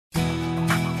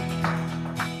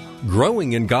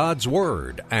Growing in God's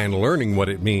Word and learning what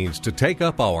it means to take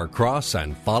up our cross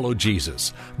and follow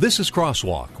Jesus. This is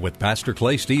Crosswalk with Pastor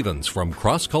Clay Stevens from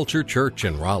Cross Culture Church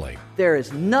in Raleigh. There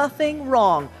is nothing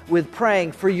wrong with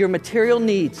praying for your material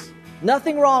needs.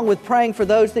 Nothing wrong with praying for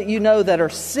those that you know that are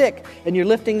sick and you're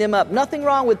lifting them up. Nothing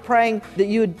wrong with praying that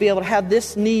you would be able to have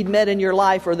this need met in your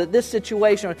life or that this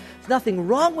situation. There's nothing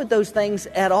wrong with those things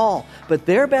at all. But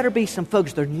there better be some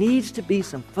focus. There needs to be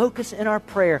some focus in our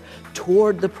prayer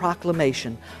toward the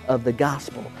proclamation of the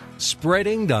gospel.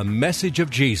 Spreading the message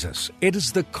of Jesus. It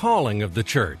is the calling of the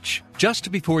church.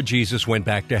 Just before Jesus went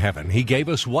back to heaven, He gave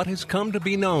us what has come to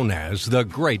be known as the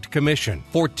Great Commission.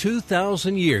 For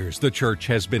 2,000 years, the church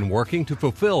has been working to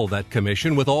fulfill that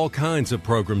commission with all kinds of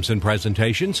programs and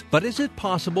presentations. But is it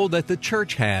possible that the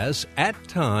church has, at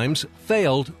times,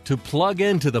 failed to plug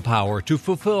into the power to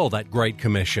fulfill that Great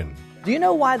Commission? Do you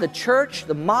know why the church,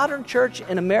 the modern church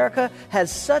in America,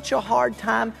 has such a hard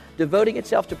time devoting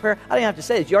itself to prayer? I don't even have to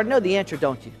say this. You already know the answer,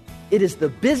 don't you? It is the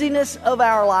busyness of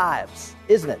our lives,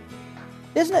 isn't it?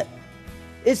 Isn't it?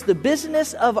 It's the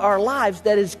busyness of our lives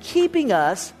that is keeping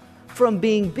us from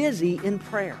being busy in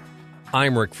prayer.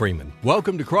 I'm Rick Freeman.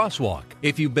 Welcome to Crosswalk.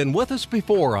 If you've been with us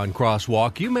before on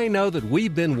Crosswalk, you may know that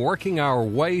we've been working our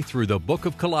way through the book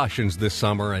of Colossians this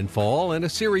summer and fall in a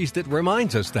series that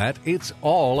reminds us that it's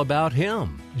all about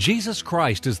Him. Jesus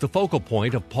Christ is the focal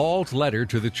point of Paul's letter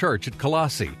to the church at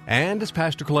Colossae. And as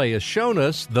Pastor Clay has shown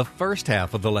us, the first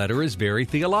half of the letter is very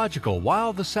theological,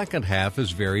 while the second half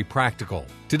is very practical.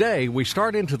 Today, we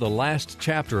start into the last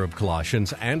chapter of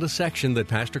Colossians and a section that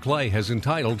Pastor Clay has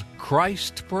entitled,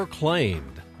 Christ Proclaimed.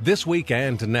 This week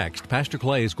and next, Pastor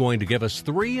Clay is going to give us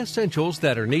 3 essentials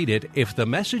that are needed if the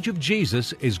message of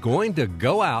Jesus is going to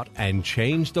go out and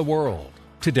change the world.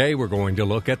 Today, we're going to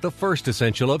look at the first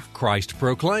essential of Christ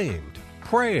Proclaimed,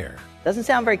 prayer. Doesn't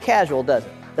sound very casual, does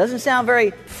it? Doesn't sound very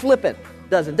flippant,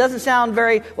 does it? Doesn't sound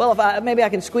very, well, maybe I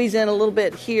can squeeze in a little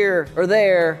bit here or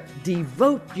there.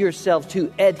 Devote yourself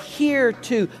to, adhere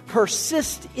to,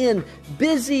 persist in,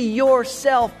 busy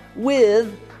yourself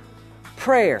with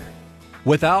prayer.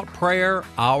 Without prayer,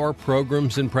 our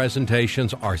programs and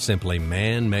presentations are simply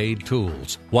man-made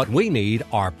tools. What we need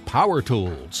are power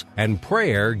tools, and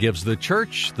prayer gives the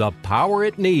church the power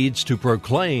it needs to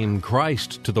proclaim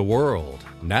Christ to the world.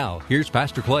 Now, here's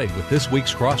Pastor Clay with this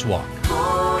week's Crosswalk.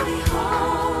 Holy,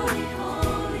 holy,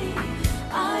 holy,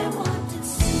 I want to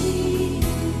see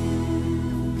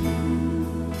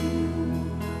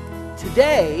you.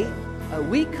 Today,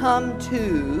 we come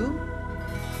to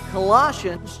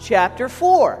Colossians chapter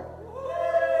 4.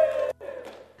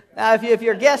 Now, if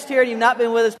you're a guest here and you've not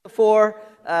been with us before,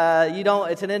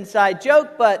 it's an inside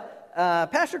joke, but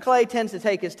Pastor Clay tends to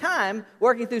take his time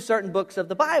working through certain books of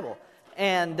the Bible.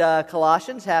 And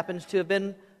Colossians happens to have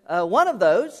been one of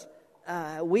those.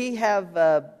 We have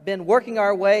been working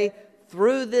our way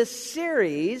through this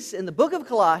series in the book of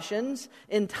Colossians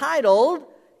entitled,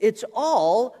 It's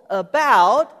All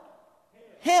About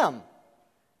Him.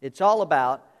 It's all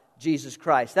about Jesus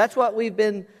Christ. That's what we've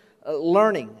been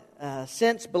learning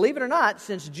since, believe it or not,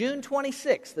 since June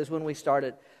 26th is when we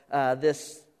started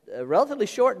this relatively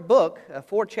short book,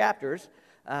 4 chapters.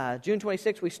 June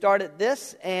 26th we started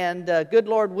this, and good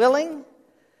Lord willing,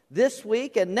 this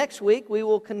week and next week we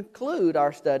will conclude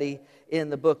our study in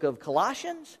the book of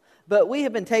Colossians. But we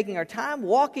have been taking our time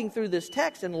walking through this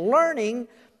text and learning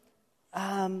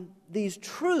these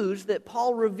truths that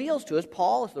Paul reveals to us.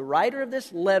 Paul is the writer of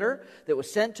this letter that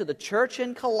was sent to the church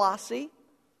in Colossae.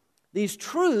 These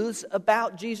truths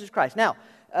about Jesus Christ. Now,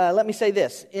 let me say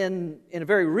this. In a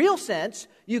very real sense,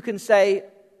 you can say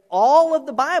all of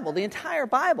the Bible, the entire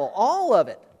Bible, all of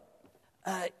it,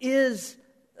 is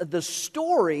the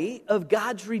story of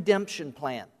God's redemption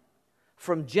plan.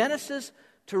 From Genesis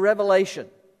to Revelation.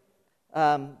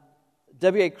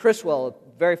 W.A. Criswell, a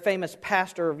very famous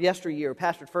pastor of yesteryear,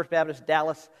 pastored First Baptist,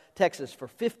 Dallas, Texas, for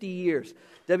 50 years.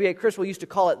 W.A. Criswell used to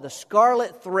call it the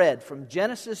scarlet thread from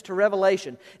Genesis to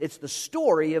Revelation. It's the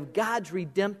story of God's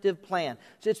redemptive plan.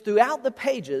 So it's throughout the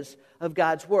pages of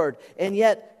God's Word. And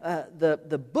yet,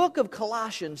 the book of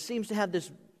Colossians seems to have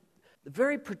this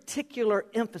very particular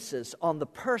emphasis on the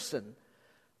person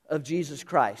of Jesus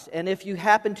Christ. And if you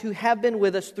happen to have been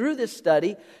with us through this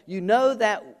study, you know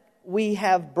that we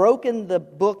have broken the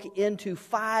book into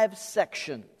 5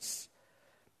 sections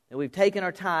that we've taken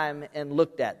our time and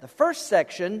looked at. The first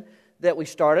section that we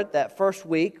started that first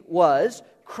week was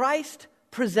Christ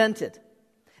presented.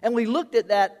 And we looked at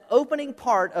that opening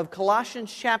part of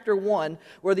Colossians chapter 1,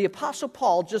 where the Apostle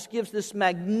Paul just gives this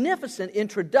magnificent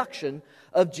introduction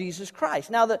of Jesus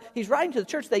Christ. Now, he's writing to the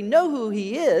church. They know who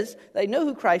he is. They know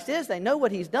who Christ is. They know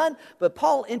what he's done. But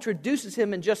Paul introduces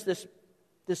him in just this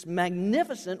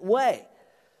magnificent way.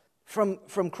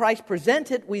 From Christ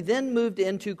presented, we then moved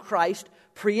into Christ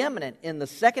preeminent. In the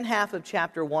second half of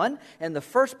chapter 1 and the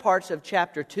first parts of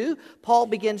chapter 2, Paul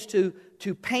begins to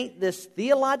paint this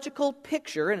theological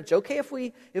picture, and it's okay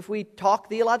if we talk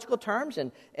theological terms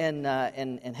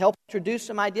and help introduce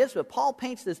some ideas, but Paul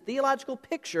paints this theological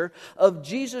picture of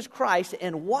Jesus Christ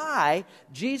and why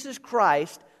Jesus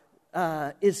Christ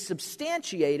is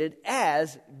substantiated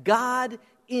as God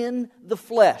in the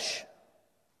flesh.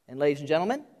 And ladies and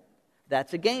gentlemen,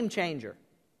 that's a game changer.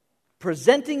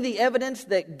 Presenting the evidence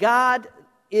that God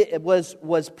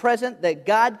was present, that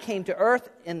God came to earth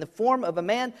in the form of a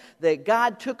man, that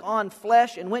God took on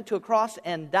flesh and went to a cross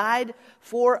and died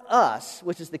for us,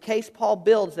 which is the case Paul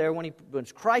builds there when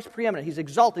Christ preeminent. He's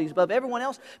exalted, he's above everyone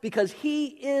else because he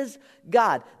is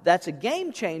God. That's a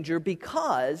game changer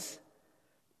because,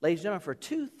 ladies and gentlemen, for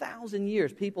 2,000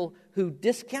 years, people who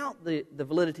discount the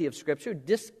validity of Scripture,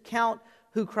 discount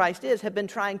who Christ is, have been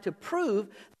trying to prove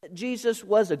that Jesus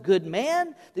was a good man,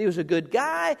 that he was a good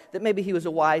guy, that maybe he was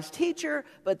a wise teacher,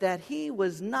 but that he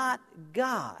was not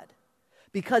God.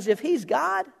 Because if he's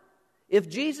God, if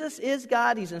Jesus is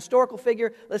God, he's an historical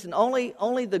figure, listen,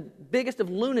 only the biggest of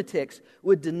lunatics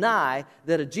would deny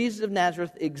that a Jesus of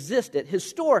Nazareth existed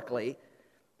historically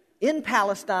in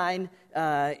Palestine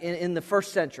in the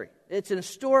first century. It's an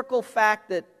historical fact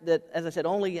that, as I said,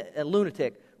 only a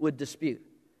lunatic would dispute.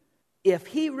 If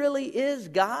he really is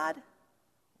God,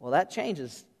 well, that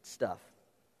changes stuff.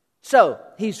 So,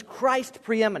 he's Christ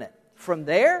preeminent. From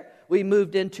there, we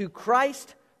moved into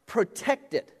Christ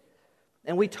protected.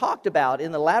 And we talked about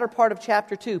in the latter part of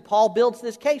chapter 2, Paul builds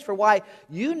this case for why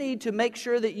you need to make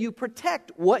sure that you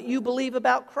protect what you believe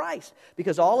about Christ.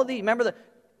 Because all of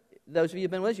those of you who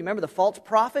have been with us, you remember the false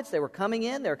prophets? They were coming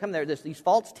in. There's these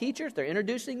false teachers. They're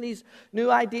introducing these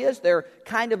new ideas. They're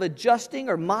kind of adjusting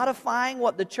or modifying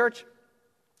what the church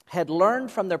had learned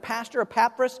from their pastor,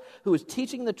 Epaphras, who was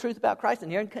teaching the truth about Christ.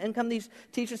 And here come these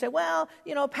teachers say, well,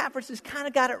 Epaphras has kind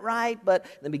of got it right, but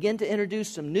they begin to introduce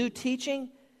some new teaching.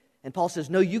 And Paul says,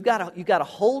 no, you've got to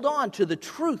hold on to the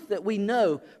truth that we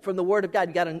know from the Word of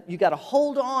God. You got to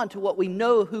hold on to what we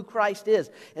know who Christ is.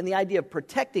 And the idea of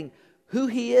protecting who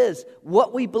he is,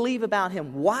 what we believe about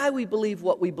him, why we believe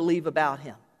what we believe about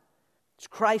him. It's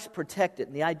Christ protected,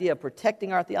 and the idea of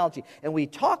protecting our theology. And we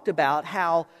talked about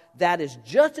how that is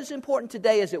just as important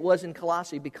today as it was in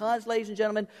Colossae, because, ladies and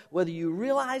gentlemen, whether you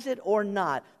realize it or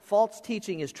not, false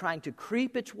teaching is trying to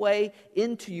creep its way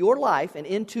into your life and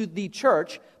into the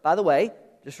church. By the way,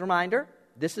 just a reminder,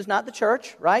 this is not the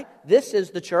church, right? This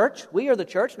is the church. We are the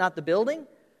church, not the building.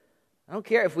 I don't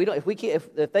care if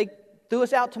they threw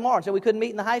us out tomorrow and said we couldn't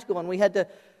meet in the high school and we had to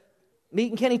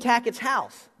meet in Kenny Tackett's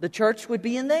house. The church would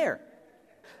be in there.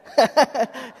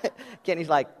 Kenny's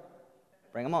like,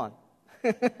 bring them on.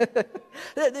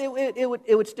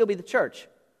 It would still be the church.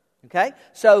 Okay?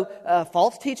 So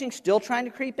false teaching still trying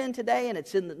to creep in today, and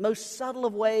it's in the most subtle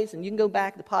of ways. And you can go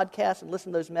back to the podcast and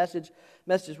listen to those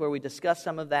messages where we discuss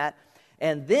some of that.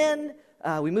 And then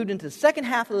we moved into the second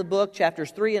half of the book, chapters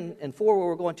 3 and 4, where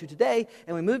we're going to today.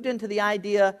 And we moved into the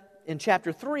idea in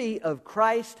chapter 3 of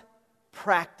Christ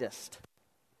practiced.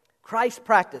 Christ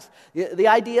practiced. The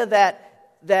idea that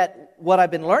what I've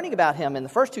been learning about him in the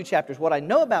first two chapters, what I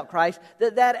know about Christ,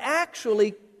 that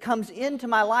actually comes into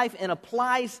my life and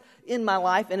applies in my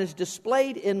life and is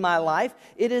displayed in my life.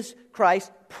 It is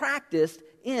Christ practiced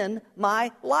in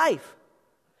my life.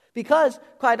 Because,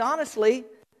 quite honestly,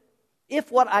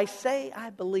 if what I say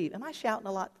I believe... Am I shouting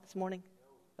a lot this morning?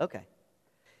 Okay.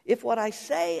 If what I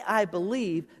say I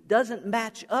believe doesn't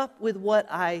match up with what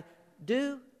I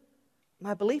do,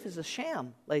 my belief is a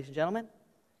sham, ladies and gentlemen.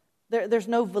 There's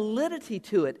no validity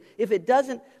to it. If it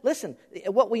doesn't, listen,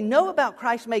 what we know about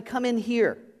Christ may come in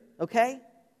here, okay?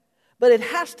 But it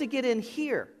has to get in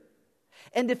here.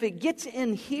 And if it gets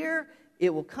in here,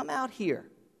 it will come out here.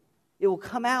 It will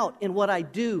come out in what I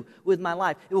do with my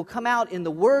life. It will come out in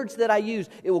the words that I use.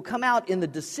 It will come out in the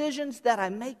decisions that I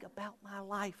make about my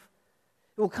life.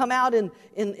 It will come out in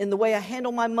the way I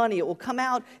handle my money. It will come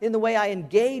out in the way I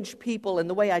engage people and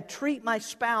the way I treat my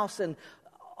spouse and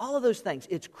all of those things.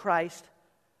 It's Christ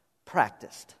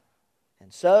practiced.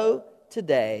 And so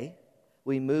today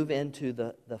we move into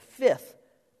the fifth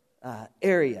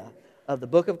area of the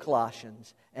book of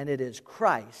Colossians, and it is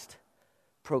Christ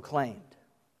proclaimed.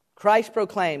 Christ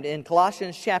proclaimed in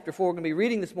Colossians chapter 4. We're going to be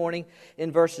reading this morning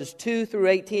in verses 2 through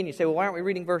 18. You say, well, why aren't we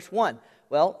reading verse 1?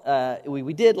 Well,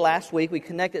 we did last week. We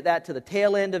connected that to the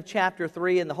tail end of chapter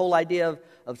 3 and the whole idea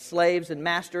of slaves and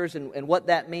masters and what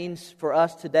that means for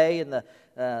us today and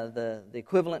the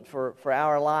equivalent for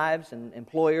our lives and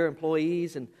employer,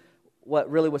 employees, and what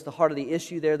really was the heart of the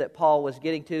issue there that Paul was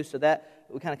getting to. So that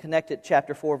we kind of connected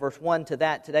chapter 4, verse 1 to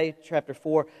that today, chapter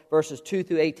 4, verses 2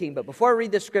 through 18. But before I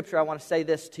read this scripture, I want to say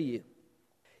this to you.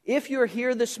 If you're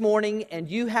here this morning and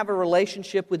you have a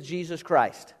relationship with Jesus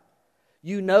Christ,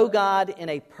 you know God in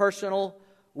a personal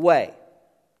way.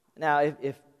 Now,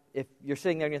 if you're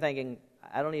sitting there and you're thinking,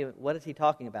 what is he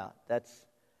talking about? That's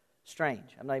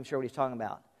strange. I'm not even sure what he's talking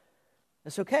about.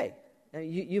 That's okay.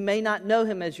 You may not know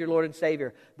him as your Lord and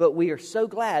Savior, but we are so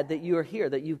glad that you are here,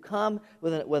 that you've come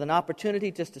with an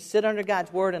opportunity just to sit under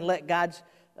God's Word and let God's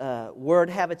Word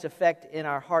have its effect in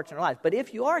our hearts and our lives. But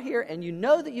if you are here and you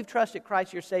know that you've trusted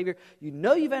Christ your Savior, you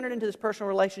know you've entered into this personal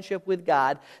relationship with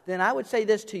God, then I would say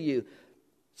this to you.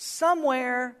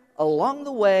 Somewhere along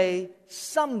the way,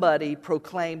 somebody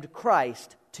proclaimed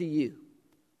Christ to you.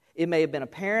 It may have been a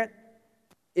parent.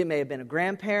 It may have been a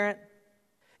grandparent.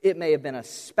 It may have been a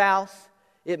spouse.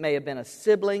 It may have been a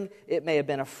sibling. It may have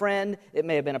been a friend. It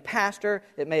may have been a pastor.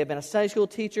 It may have been a Sunday school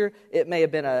teacher. It may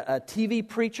have been a TV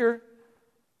preacher.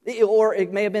 Or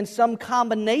it may have been some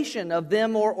combination of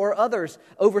them or others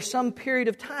over some period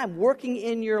of time working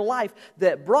in your life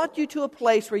that brought you to a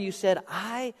place where you said,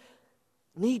 I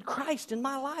need Christ in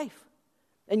my life.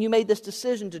 And you made this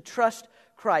decision to trust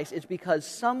Christ. It's because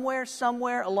someone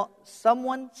somewhere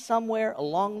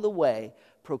along the way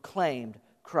proclaimed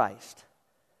Christ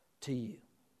to you.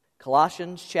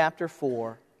 Colossians chapter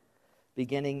 4,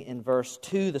 beginning in verse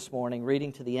 2 this morning,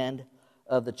 reading to the end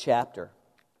of the chapter.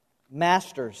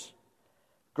 Masters,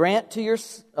 grant to your...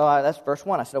 that's verse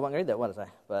 1. I said I wasn't going to read that, was I?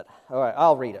 But, all right,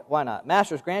 I'll read it. Why not?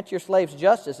 Masters, grant to your slaves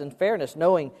justice and fairness,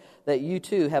 knowing that you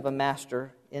too have a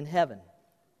master in heaven.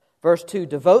 Verse 2,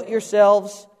 devote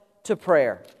yourselves to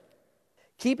prayer,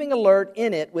 keeping alert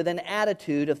in it with an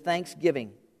attitude of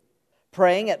thanksgiving,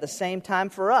 praying at the same time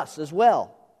for us as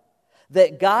well,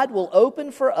 that God will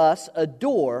open for us a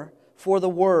door for the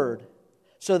word,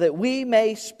 so that we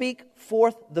may speak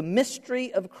forth the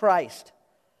mystery of Christ,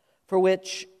 for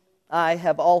which I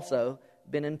have also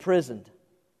been imprisoned,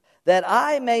 that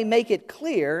I may make it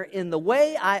clear in the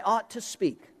way I ought to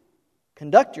speak.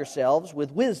 Conduct yourselves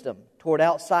with wisdom toward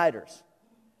outsiders,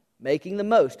 making the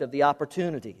most of the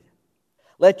opportunity.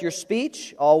 Let your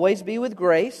speech always be with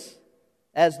grace,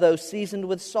 as though seasoned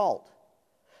with salt,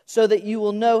 so that you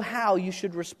will know how you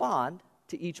should respond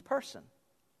to each person.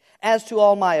 As to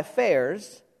all my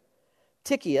affairs,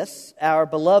 Tychicus, our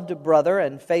beloved brother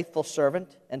and faithful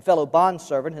servant and fellow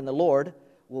bondservant in the Lord,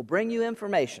 will bring you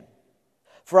information.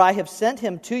 For I have sent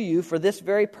him to you for this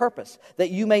very purpose,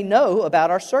 that you may know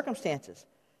about our circumstances,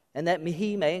 and that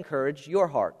he may encourage your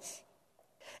hearts.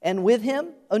 And with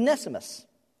him, Onesimus,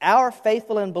 our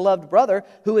faithful and beloved brother,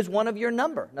 who is one of your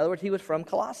number. In other words, he was from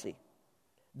Colossae.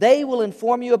 They will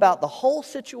inform you about the whole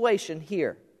situation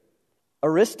here.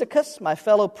 Aristarchus, my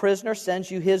fellow prisoner,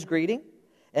 sends you his greeting,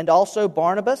 and also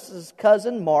Barnabas'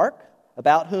 cousin Mark,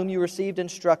 about whom you received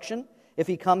instruction. If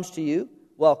he comes to you,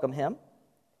 welcome him.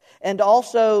 And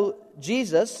also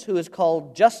Jesus, who is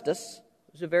called Justus,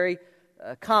 which is a very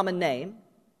common name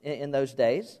in those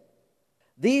days.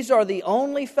 These are the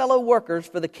only fellow workers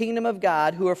for the kingdom of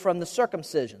God who are from the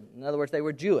circumcision. In other words, they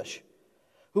were Jewish,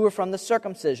 who are from the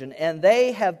circumcision, and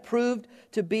they have proved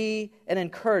to be an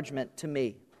encouragement to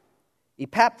me.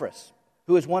 Epaphras,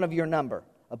 who is one of your number,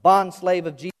 a bondslave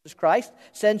of Jesus Christ,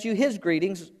 sends you his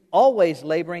greetings, always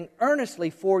laboring earnestly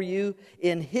for you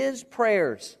in his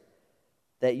prayers,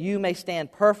 that you may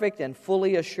stand perfect and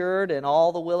fully assured in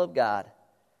all the will of God.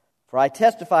 For I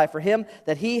testify for him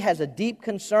that he has a deep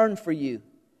concern for you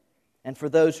and for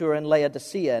those who are in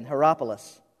Laodicea and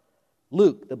Hierapolis.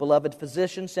 Luke, the beloved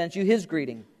physician, sends you his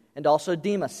greeting, and also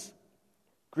Demas.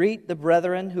 Greet the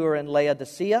brethren who are in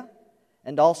Laodicea,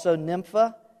 and also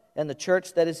Nympha and the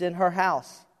church that is in her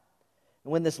house.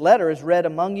 And when this letter is read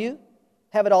among you,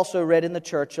 have it also read in the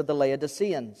church of the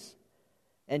Laodiceans.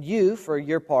 And you, for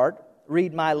your part,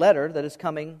 read my letter that is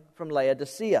coming from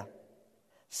Laodicea.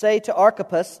 Say to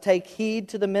Archippus, take heed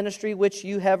to the ministry which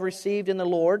you have received in the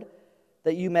Lord,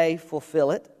 that you may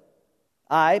fulfill it.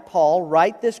 I, Paul,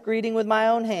 write this greeting with my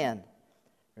own hand.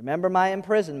 Remember my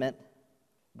imprisonment.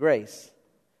 Grace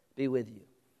be with you.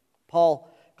 Paul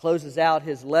closes out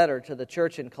his letter to the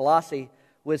church in Colossae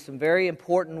with some very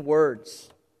important words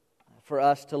for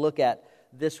us to look at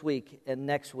this week and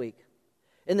next week.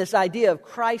 in this idea of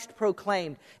Christ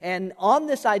proclaimed. And on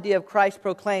this idea of Christ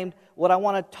proclaimed, what I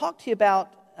want to talk to you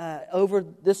about over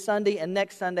this Sunday and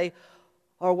next Sunday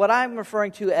are what I'm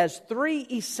referring to as three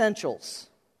essentials.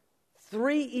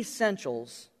 Three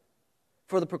essentials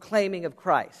for the proclaiming of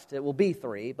Christ. It will be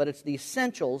three, but it's the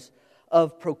essentials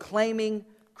of proclaiming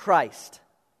Christ.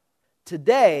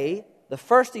 Today, the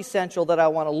first essential that I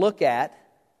want to look at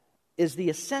is the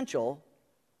essential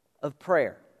of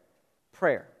prayer.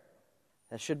 Prayer.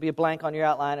 That should be a blank on your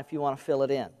outline if you want to fill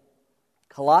it in.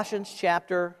 Colossians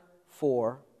chapter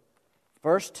 4,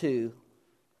 verse 2,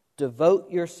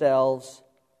 devote yourselves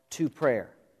to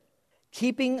prayer,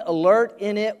 keeping alert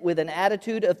in it with an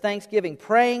attitude of thanksgiving,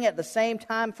 praying at the same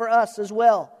time for us as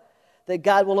well, that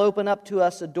God will open up to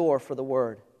us a door for the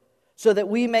word, so that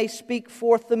we may speak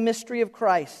forth the mystery of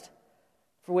Christ,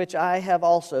 for which I have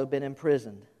also been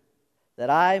imprisoned, that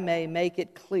I may make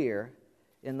it clear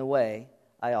in the way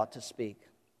I ought to speak.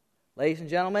 Ladies and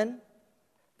gentlemen,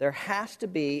 there has to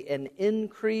be an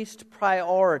increased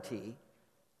priority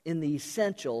in the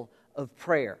essential of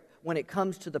prayer when it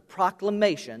comes to the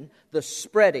proclamation, the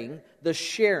spreading, the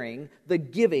sharing, the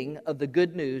giving of the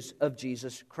good news of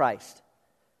Jesus Christ.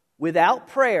 Without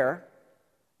prayer,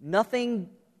 nothing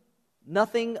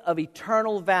of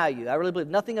eternal value, I really believe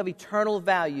nothing of eternal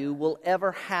value will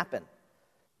ever happen.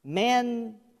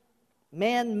 Man-made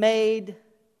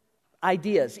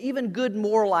ideas, even good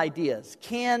moral ideas,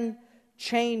 can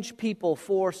change people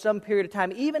for some period of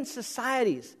time. Even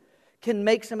societies can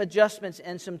make some adjustments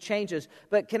and some changes.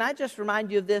 But can I just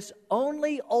remind you of this?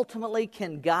 Only ultimately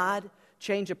can God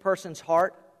change a person's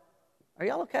heart. Are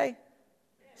y'all okay?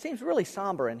 Seems really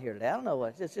somber in here today. I don't know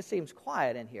what. It just seems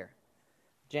quiet in here.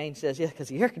 Jane says, yeah, because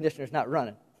the air conditioner's not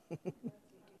running.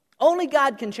 Only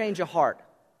God can change a heart.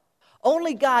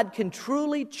 Only God can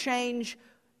truly change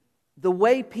the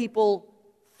way people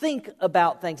think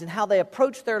about things and how they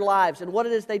approach their lives and what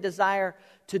it is they desire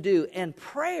to do. And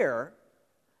prayer,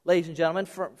 ladies and gentlemen,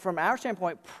 from our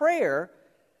standpoint, prayer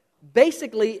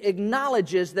basically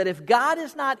acknowledges that if God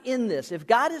is not in this, if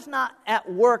God is not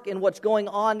at work in what's going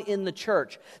on in the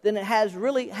church, then it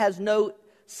has no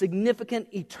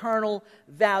significant eternal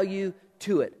value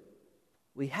to it.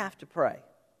 We have to pray.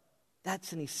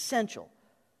 That's an essential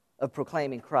of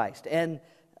proclaiming Christ. And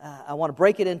I want to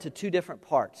break it into two different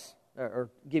parts, or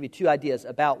give you two ideas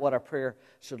about what our prayer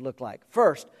should look like.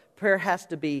 First, prayer has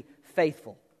to be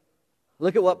faithful.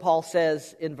 Look at what Paul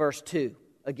says in verse 2,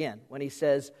 again, when he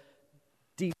says,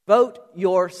 devote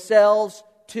yourselves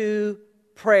to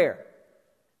prayer.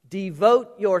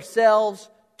 Devote yourselves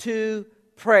to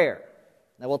prayer.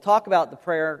 Now, we'll talk about the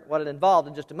prayer, what it involved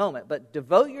in just a moment, but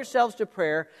devote yourselves to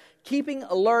prayer, keeping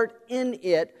alert in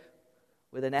it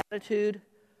with an attitude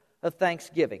of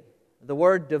thanksgiving. The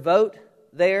word devote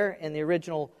there in the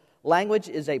original language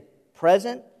is a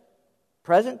present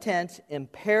tense,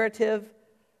 imperative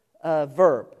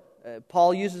verb.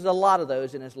 Paul uses a lot of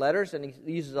those in his letters, and he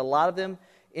uses a lot of them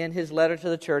in his letter to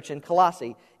the church in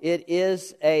Colossae. It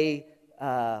is a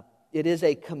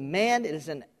command. It is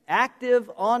an active,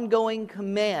 ongoing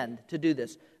command to do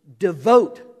this.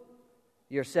 Devote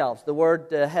yourselves. The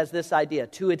word has this idea: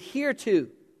 to adhere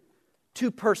to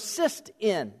persist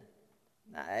in.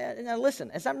 Now listen,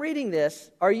 as I'm reading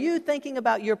this, are you thinking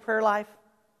about your prayer life?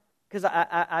 Because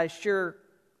I sure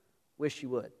wish you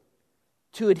would.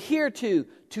 To adhere to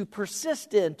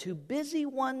persist in, to busy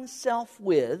oneself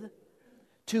with,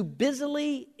 to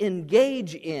busily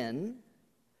engage in,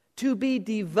 to be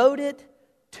devoted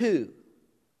to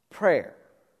prayer.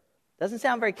 Doesn't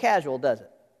sound very casual, does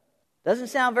it? Doesn't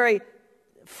sound very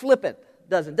flippant,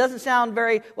 does it? Doesn't sound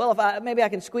very, well, maybe I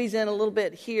can squeeze in a little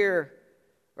bit here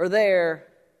or there.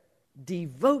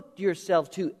 Devote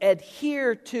yourself to,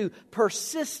 adhere to,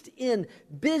 persist in,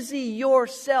 busy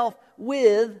yourself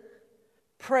with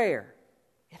prayer.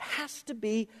 It has to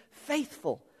be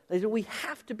faithful. We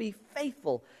have to be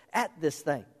faithful at this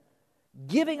thing.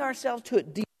 Giving ourselves to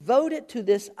it, devoted to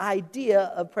this idea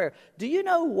of prayer. Do you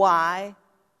know why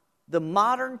the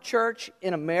modern church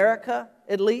in America,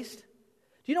 at least,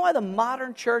 do you know why the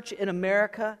modern church in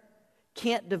America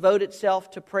can't devote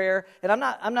itself to prayer? And I'm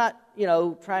not,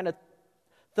 trying to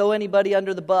throw anybody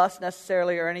under the bus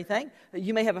necessarily or anything.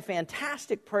 You may have a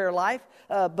fantastic prayer life,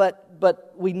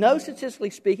 but we know, statistically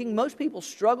speaking, most people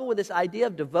struggle with this idea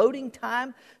of devoting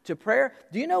time to prayer.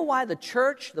 Do you know why the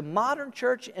modern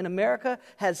church in America,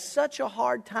 has such a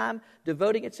hard time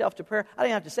devoting itself to prayer? I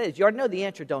don't have to say this. You already know the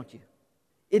answer, don't you?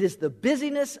 It is the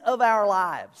busyness of our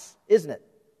lives, isn't it?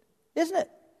 Isn't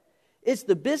it? It's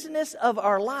the busyness of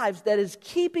our lives that is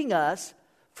keeping us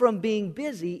from being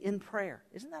busy in prayer.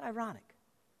 Isn't that ironic?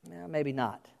 Well, maybe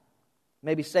not.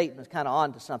 Maybe Satan was kind of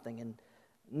on to something and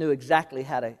knew exactly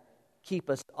how to keep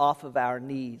us off of our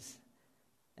knees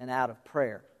and out of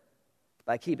prayer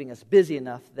by keeping us busy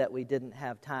enough that we didn't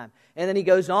have time. And then he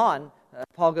goes on,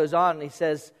 Paul goes on and he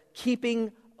says,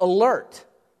 keeping alert.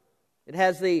 It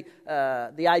has the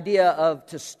idea of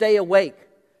to stay awake,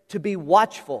 to be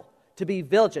watchful, to be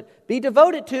vigilant. Be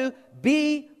devoted to,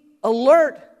 be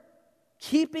alert.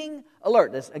 Keeping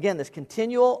alert. This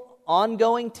continual,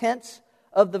 ongoing tense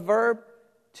of the verb,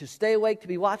 to stay awake, to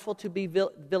be watchful, to be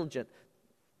vigilant.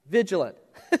 Vigilant.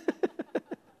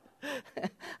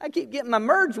 I keep getting my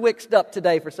merge mixed up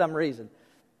today for some reason.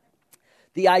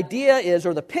 The idea is,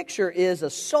 or the picture is, a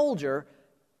soldier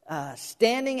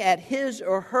standing at his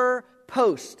or her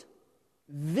post,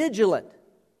 vigilant,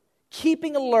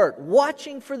 keeping alert,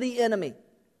 watching for the enemy,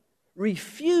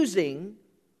 refusing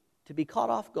to be caught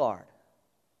off guard.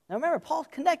 Now remember, Paul's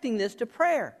connecting this to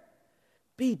prayer.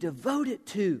 Be devoted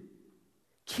to,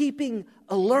 keeping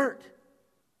alert.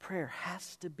 Prayer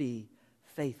has to be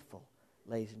faithful,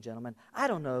 ladies and gentlemen. I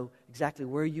don't know exactly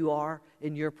where you are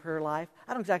in your prayer life.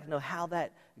 I don't exactly know how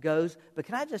that goes. But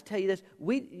can I just tell you this?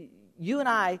 You and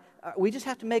I, we just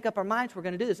have to make up our minds we're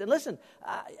going to do this. And listen,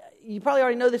 you probably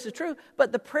already know this is true,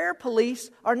 but the prayer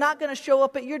police are not going to show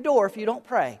up at your door if you don't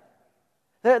pray.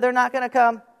 They're not going to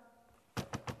come.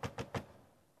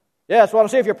 Yes, want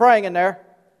to see if you're praying in there.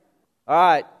 All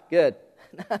right, good.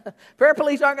 Prayer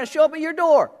police aren't going to show up at your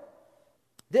door.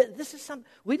 This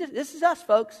is us,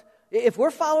 folks. If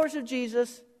we're followers of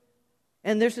Jesus,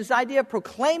 and there's this idea of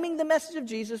proclaiming the message of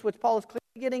Jesus, which Paul is clearly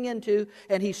getting into,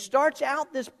 and he starts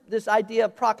out this idea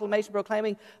of proclamation,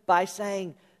 proclaiming, by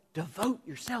saying, devote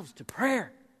yourselves to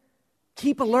prayer.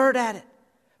 Keep alert at it.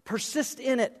 Persist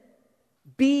in it.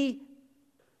 Be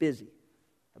busy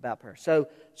about prayer. So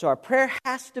our prayer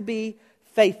has to be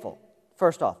faithful.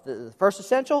 First off, the first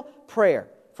essential, prayer.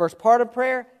 First part of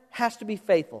prayer has to be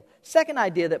faithful. Second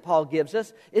idea that Paul gives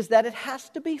us is that it has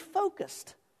to be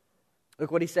focused.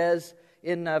 Look what he says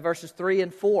in verses 3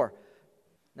 and 4.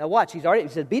 Now watch, he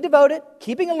said, be devoted,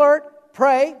 keeping alert,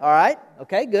 pray. All right,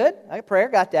 okay, good. All right, prayer,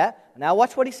 got that. Now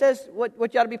watch what he says,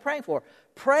 what you ought to be praying for.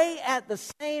 Pray at the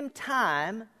same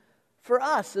time for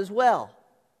us as well,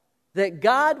 that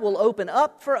God will open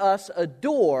up for us a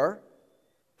door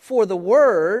for the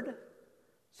Word,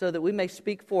 so that we may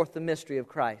speak forth the mystery of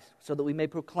Christ, so that we may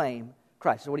proclaim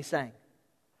Christ. Is what he's saying.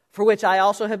 For which I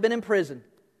also have been imprisoned.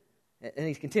 And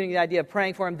he's continuing the idea of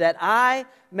praying for him, that I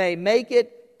may make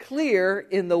it clear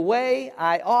in the way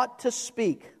I ought to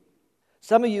speak.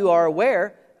 Some of you are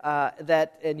aware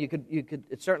that, and you could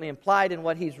it's certainly implied in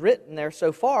what he's written there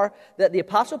so far, that the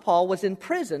Apostle Paul was in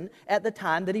prison at the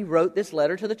time that he wrote this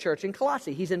letter to the church in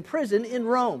Colossae. He's in prison in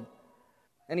Rome.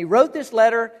 And he wrote this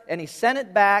letter, and he sent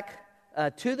it back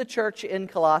to the church in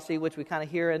Colossae, which we kind of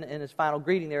hear in his final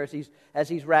greeting there as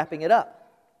he's wrapping it up.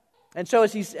 And so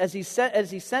as he's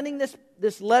sending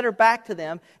this letter back to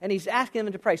them, and he's asking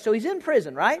them to pray. So he's in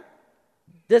prison, right?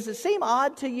 Does it seem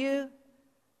odd to you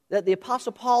that the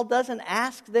Apostle Paul doesn't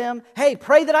ask them, hey,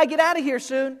 pray that I get out of here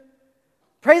soon.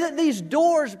 Pray that these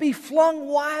doors be flung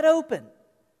wide open.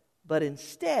 But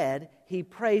instead, he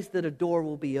prays that a door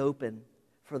will be open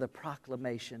for the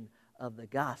proclamation of the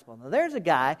gospel. Now, there's a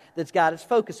guy that's got his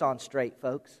focus on straight,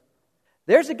 folks.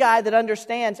 There's a guy that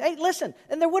understands, hey, listen,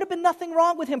 and there would have been nothing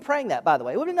wrong with him praying that, by the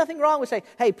way. There would have been nothing wrong with saying,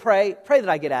 hey, pray that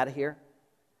I get out of here.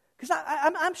 Because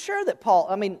I'm sure that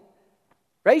Paul,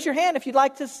 raise your hand if you'd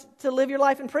like to live your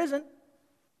life in prison,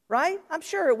 right? I'm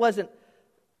sure it wasn't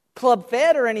club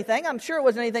fed or anything. I'm sure it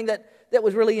wasn't anything that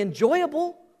was really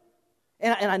enjoyable.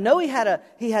 And I know he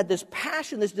had this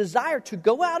passion, this desire to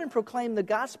go out and proclaim the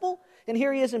gospel. And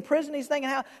here he is in prison. He's thinking,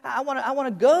 how I want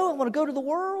to go to the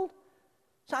world.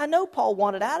 So I know Paul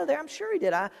wanted out of there. I'm sure he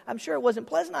did. I'm sure it wasn't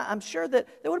pleasant. I'm sure that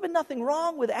there would have been nothing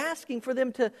wrong with asking for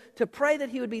them to pray that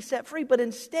he would be set free. But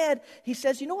instead, he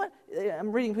says, you know what?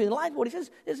 I'm reading between the lines. What he says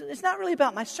is, it's not really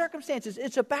about my circumstances.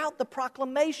 It's about the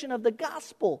proclamation of the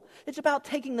gospel. It's about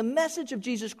taking the message of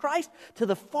Jesus Christ to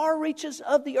the far reaches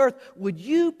of the earth. Would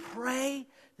you pray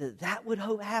that would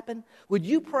happen? Would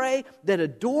you pray that a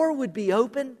door would be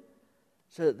open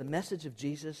so that the message of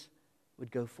Jesus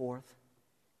would go forth?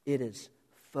 It is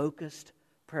focused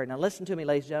prayer. Now listen to me,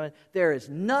 ladies and gentlemen. There is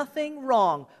nothing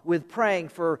wrong with praying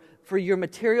for your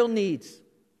material needs.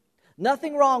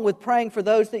 Nothing wrong with praying for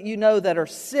those that you know that are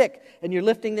sick and you're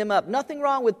lifting them up. Nothing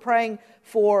wrong with praying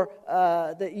for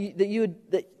that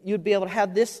you'd be able to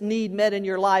have this need met in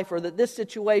your life, or that this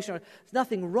situation. There's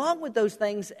nothing wrong with those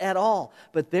things at all.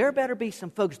 But there better be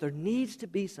some focus. There needs to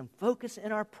be some focus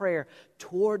in our prayer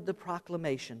toward the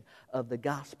proclamation of the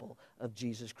gospel of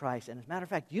Jesus Christ. And as a matter of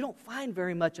fact, you don't find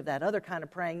very much of that other kind of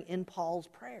praying in Paul's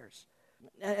prayers.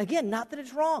 Again, not that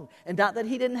it's wrong, and not that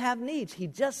he didn't have needs. He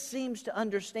just seems to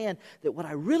understand that what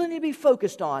I really need to be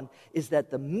focused on is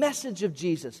that the message of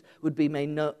Jesus would be made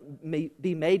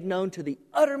known to the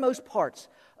uttermost parts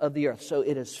of the earth. So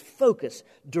it is focused,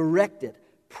 directed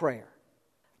prayer.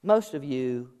 Most of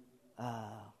you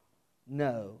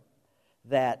know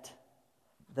that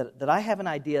I have an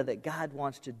idea that God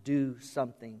wants to do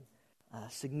something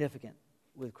significant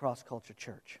with Cross Culture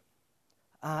Church.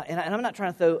 And I'm not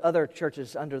trying to throw other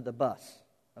churches under the bus,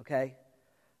 okay?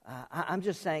 I'm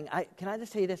just saying, can I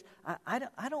just tell you this? I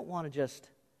don't want to just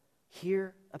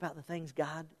hear about the things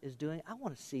God is doing. I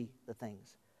want to see the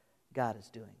things God is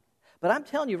doing. But I'm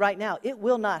telling you right now, it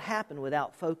will not happen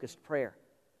without focused prayer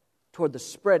toward the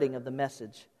spreading of the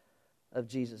message of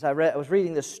Jesus. I was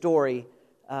reading this story.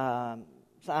 So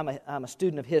I'm a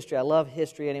student of history. I love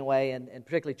history anyway, and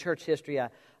particularly church history.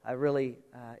 I really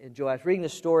enjoy. I was reading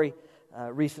this story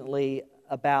recently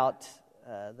about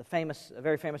a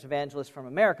very famous evangelist from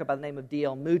America by the name of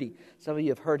D.L. Moody. Some of you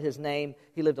have heard his name.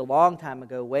 He lived a long time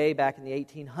ago, way back in the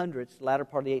 1800s, the latter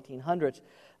part of the 1800s.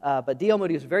 But D.L.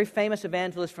 Moody was a very famous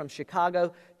evangelist from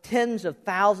Chicago. Tens of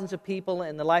thousands of people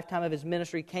in the lifetime of his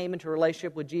ministry came into a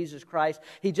relationship with Jesus Christ.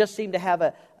 He just seemed to have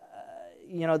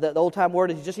the old-time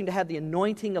word is he just seemed to have the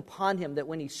anointing upon him, that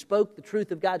when he spoke the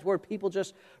truth of God's word, people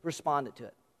just responded to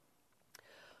it.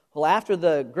 Well, after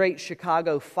the Great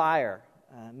Chicago Fire,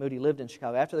 Moody lived in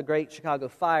Chicago. After the Great Chicago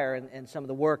Fire and some of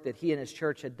the work that he and his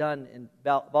church had done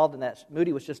involved in that,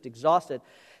 Moody was just exhausted.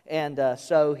 And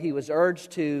so he was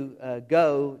urged to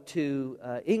go to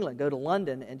England, go to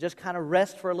London, and just kind of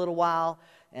rest for a little while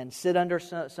and sit under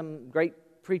some great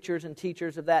preachers and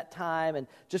teachers of that time and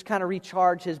just kind of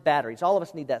recharge his batteries. All of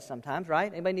us need that sometimes,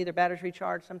 right? Anybody need their batteries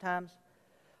recharged sometimes?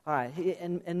 All right,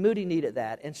 and Moody needed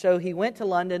that. And so he went to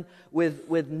London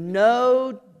with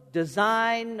no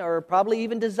design or probably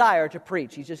even desire to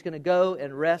preach. He's just going to go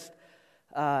and rest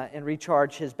and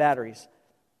recharge his batteries.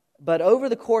 But over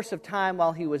the course of time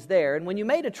while he was there, and when you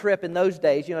made a trip in those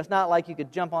days, it's not like you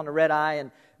could jump on a red eye and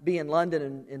be in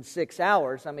London in 6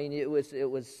 hours. I mean, it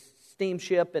was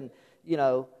steamship, and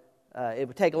it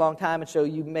would take a long time, and so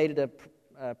you made it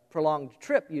a prolonged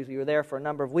trip. Usually you were there for a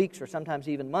number of weeks or sometimes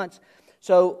even months.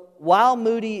 So while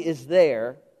Moody is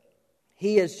there,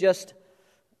 he is just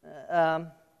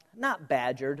not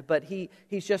badgered, but he's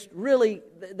just really,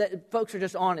 folks are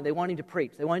just on him. They want him to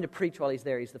preach. They want him to preach while he's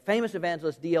there. He's the famous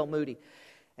evangelist D.L. Moody.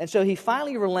 And so he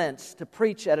finally relents to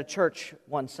preach at a church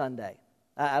one Sunday.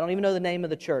 I don't even know the name of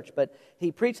the church, but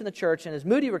he preached in the church, and as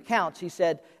Moody recounts, he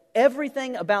said,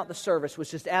 everything about the service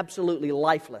was just absolutely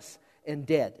lifeless and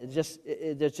dead. And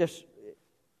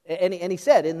he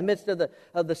said in the midst of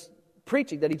the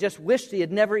preaching that he just wished he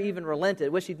had never even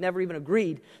relented, wished he'd never even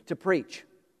agreed to preach.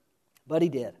 But he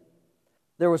did.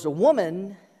 There was a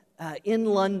woman in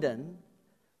London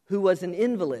who was an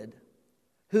invalid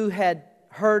who had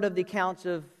heard of the accounts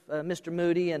of Mr.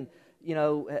 Moody and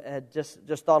had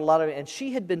just thought a lot of it, and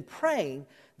she had been praying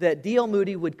that D.L.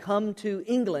 Moody would come to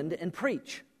England and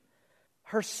preach.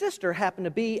 Her sister happened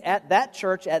to be at that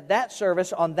church, at that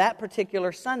service, on that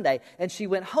particular Sunday. And she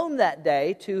went home that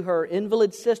day to her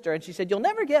invalid sister, and she said, "You'll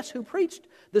never guess who preached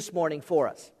this morning for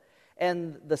us."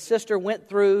 And the sister went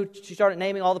through, she started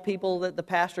naming all the people that the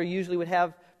pastor usually would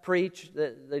have preach,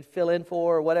 that they'd fill in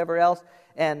for or whatever else.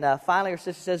 And finally her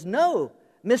sister says, "No,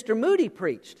 Mr. Moody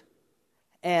preached."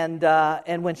 And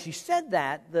when she said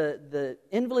that, the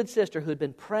invalid sister who had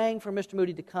been praying for Mr.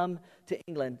 Moody to come to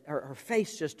England, her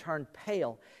face just turned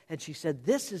pale. And she said,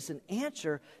 "This is an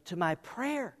answer to my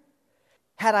prayer.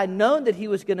 Had I known that he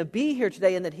was going to be here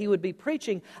today and that he would be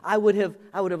preaching, I would have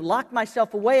locked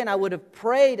myself away and I would have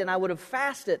prayed and I would have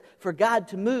fasted for God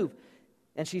to move."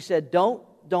 And she said, Don't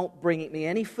bring me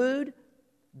any food.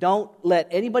 Don't let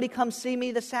anybody come see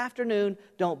me this afternoon.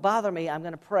 Don't bother me. I'm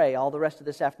going to pray all the rest of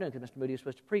this afternoon, because Mr. Moody was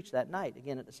supposed to preach that night,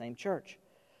 again at the same church.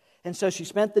 And so she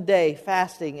spent the day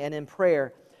fasting and in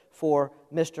prayer for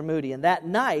Mr. Moody. And that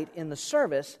night in the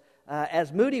service,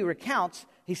 as Moody recounts,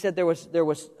 he said there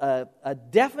was a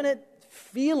definite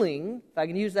feeling, if I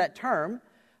can use that term,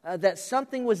 that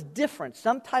something was different.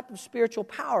 Some type of spiritual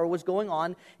power was going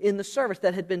on in the service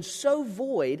that had been so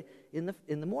void in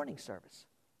the morning service.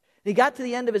 He got to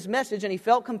the end of his message and he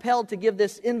felt compelled to give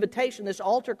this invitation, this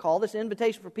altar call, this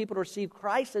invitation for people to receive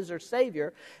Christ as their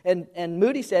Savior. And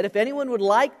Moody said, if anyone would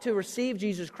like to receive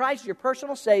Jesus Christ as your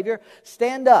personal Savior,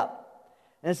 stand up.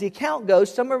 And as the account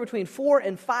goes, somewhere between 400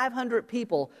 and 500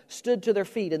 people stood to their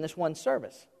feet in this one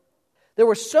service. There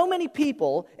were so many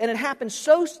people, and it happened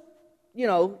so,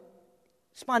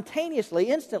 spontaneously,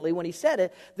 instantly when he said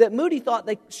it, that Moody thought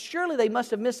surely they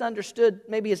must have misunderstood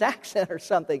maybe his accent or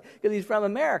something, because he's from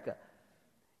America.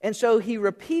 And so he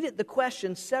repeated the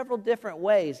question several different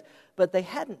ways, but they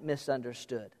hadn't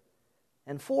misunderstood.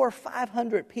 And 400 or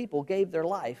 500 people gave their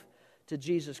life to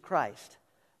Jesus Christ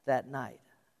that night.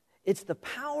 It's the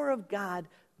power of God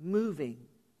moving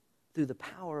through the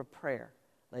power of prayer,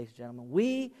 ladies and gentlemen.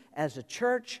 We, as a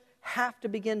church, have to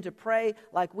begin to pray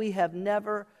like we have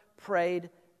never prayed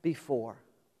before.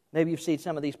 Maybe you've seen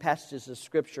some of these passages of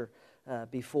Scripture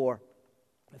before.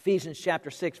 Ephesians chapter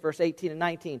 6, verse 18 and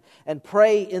 19. And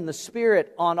pray in the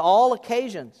Spirit on all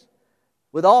occasions,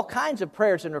 with all kinds of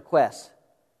prayers and requests.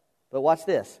 But watch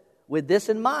this. With this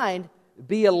in mind,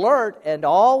 be alert and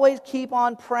always keep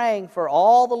on praying for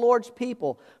all the Lord's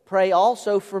people. Pray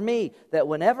also for me, that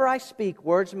whenever I speak,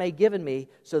 words may be given me,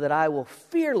 so that I will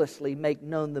fearlessly make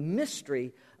known the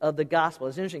mystery of the gospel.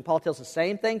 It's interesting. Paul tells the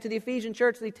same thing to the Ephesian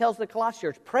church that he tells the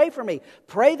Colossian church. Pray for me.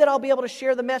 Pray that I'll be able to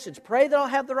share the message. Pray that I'll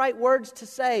have the right words to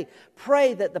say.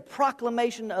 Pray that the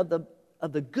proclamation of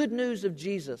the good news of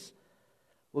Jesus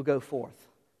will go forth.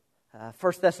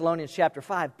 1 Thessalonians chapter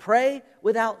 5. Pray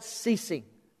without ceasing.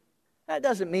 That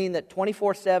doesn't mean that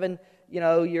 24/7,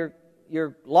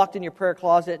 you're locked in your prayer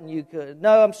closet and you could,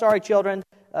 no, I'm sorry, children,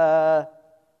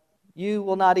 you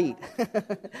will not eat.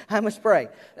 I must pray.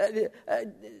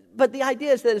 But the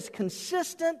idea is that it's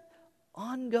consistent,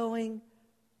 ongoing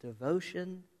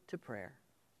devotion to prayer.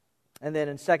 And then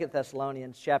in 2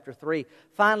 Thessalonians chapter 3,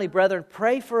 finally, brethren,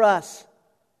 pray for us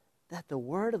that the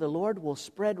word of the Lord will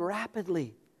spread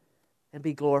rapidly and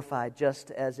be glorified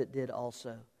just as it did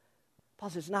also. Paul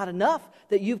says, it's not enough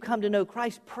that you've come to know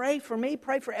Christ. Pray for me.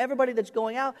 Pray for everybody that's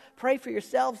going out. Pray for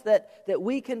yourselves that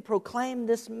we can proclaim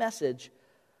this message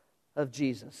of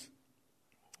Jesus.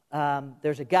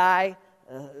 There's a guy,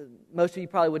 most of you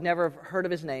probably would never have heard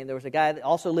of his name. There was a guy that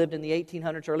also lived in the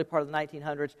 1800s, early part of the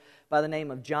 1900s, by the name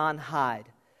of John Hyde.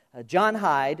 John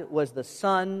Hyde was the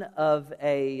son of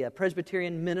a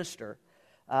Presbyterian minister,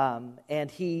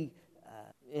 and he,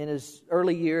 in his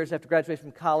early years after graduating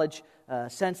from college,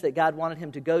 sensed that God wanted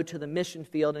him to go to the mission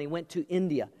field, and he went to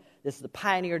India. This is the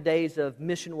pioneer days of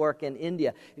mission work in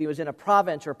India. He was in a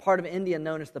province or a part of India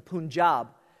known as the Punjab.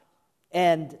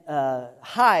 And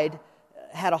Hyde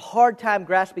had a hard time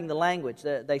grasping the language.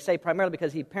 They say primarily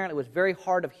because he apparently was very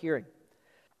hard of hearing.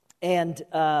 And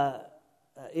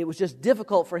it was just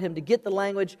difficult for him to get the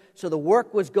language, so the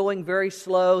work was going very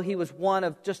slow. He was one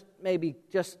of just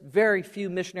very few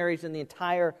missionaries in the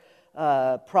entire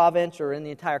province or in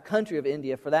the entire country of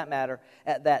India, for that matter,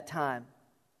 at that time.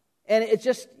 And it's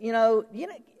just, when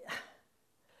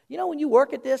you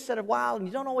work at this at a while and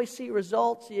you don't always see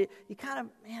results, you kind of,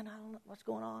 I don't know what's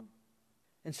going on.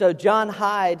 And so John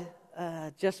Hyde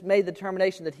just made the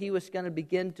determination that he was going to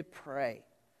begin to pray.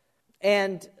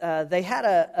 And they had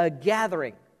a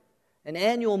gathering, an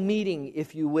annual meeting,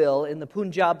 if you will, in the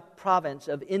Punjab province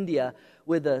of India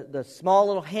with the small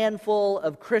little handful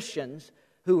of Christians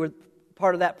who were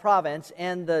part of that province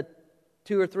and the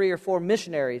 2 or 3 or 4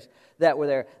 missionaries that were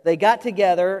there. They got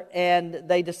together and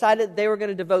they decided they were going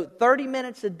to devote 30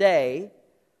 minutes a day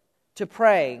to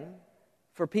praying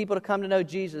for people to come to know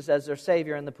Jesus as their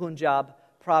Savior in the Punjab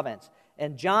province.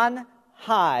 And John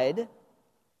Hyde,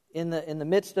 in the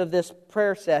midst of this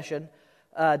prayer session,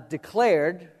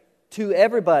 declared to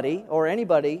everybody or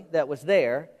anybody that was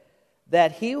there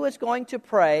that he was going to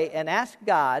pray and ask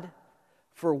God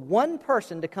for one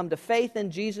person to come to faith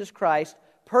in Jesus Christ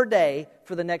per day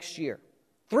for the next year.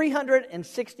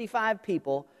 365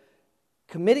 people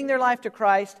committing their life to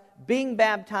Christ, being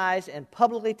baptized, and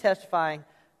publicly testifying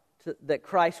that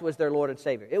Christ was their Lord and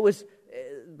Savior. It was,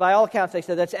 by all accounts, they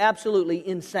said that's absolutely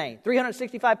insane.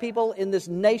 365 people in this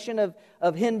nation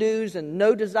of Hindus and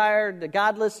no desire, the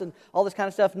godless and all this kind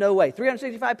of stuff, no way.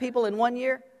 365 people in 1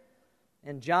 year?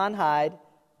 And John Hyde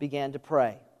began to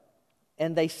pray.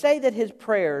 And they say that his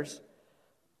prayers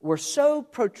were so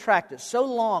protracted, so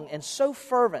long, and so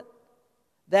fervent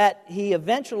that he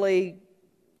eventually,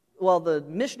 the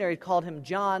missionary called him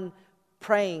John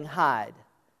Praying Hyde.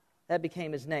 That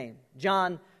became his name,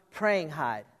 John Praying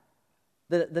Hyde.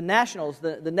 The nationals,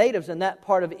 the natives in that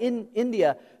part of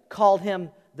India called him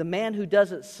the man who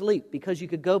doesn't sleep, because you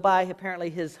could go by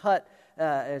apparently his hut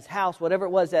his house, whatever it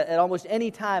was, at almost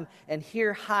any time, and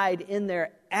hear Hyde in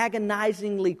there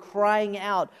agonizingly crying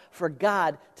out for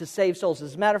God to save souls.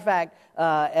 As a matter of fact,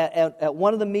 at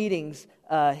one of the meetings,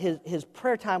 his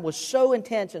prayer time was so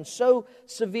intense and so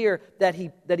severe that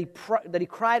he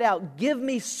cried out, "Give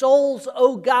me souls,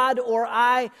 O God, or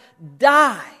I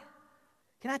die."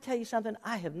 Can I tell you something?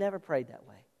 I have never prayed that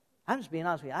way. I'm just being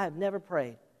honest with you. I have never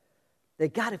prayed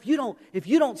that, God, if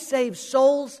you don't save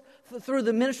souls through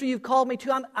the ministry you've called me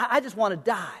to, I just want to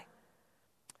die.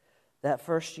 That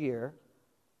first year,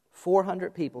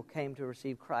 400 people came to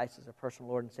receive Christ as their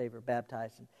personal Lord and Savior,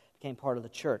 baptized, and became part of the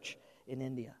church in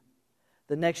India.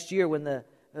 The next year, when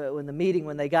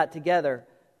they got together,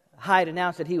 Hyde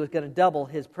announced that he was going to double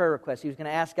his prayer request. He was going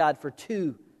to ask God for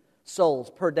 2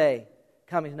 souls per day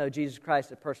coming to know Jesus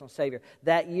Christ as personal Savior.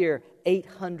 That year,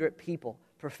 800 people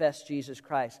professed Jesus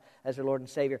Christ as their Lord and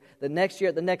Savior. The next year,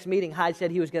 at the next meeting, Hyde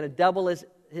said he was going to double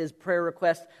his prayer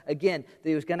request again, that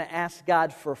he was going to ask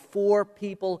God for 4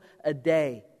 people a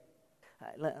day.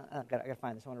 I got to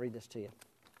find this. I want to read this to you.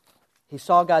 He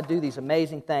saw God do these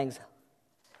amazing things,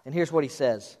 and here's what he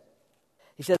says.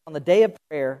 He says, "On the day of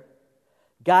prayer,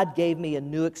 God gave me a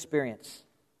new experience.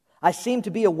 I seemed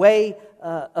to be away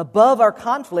above our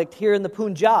conflict here in the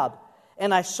Punjab,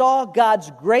 and I saw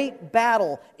God's great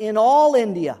battle in all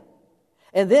India.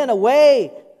 And then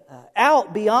away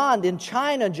out beyond in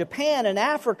China, Japan, and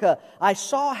Africa, I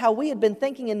saw how we had been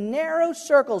thinking in narrow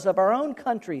circles of our own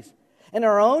countries and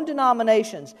our own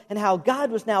denominations, and how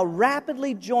God was now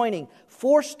rapidly joining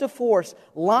force to force,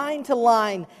 line to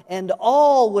line, and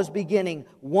all was beginning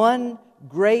one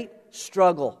great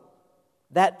struggle.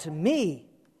 That to me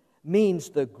means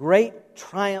the great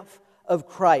triumph of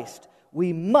Christ.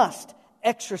 We must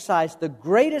exercise the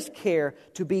greatest care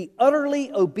to be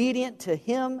utterly obedient to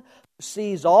Him who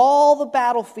sees all the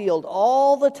battlefield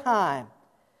all the time.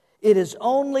 It is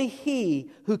only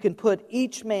He who can put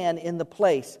each man in the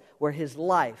place where his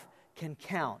life can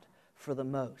count for the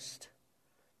most."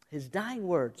 His dying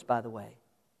words, by the way,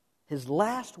 his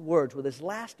last words with his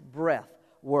last breath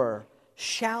were,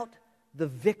 "Shout the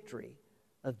victory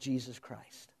of Jesus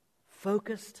Christ."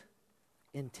 Focused,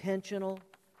 intentional,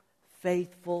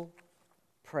 faithful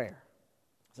prayer.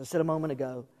 As I said a moment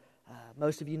ago,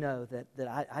 most of you know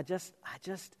that I just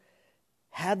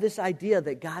have this idea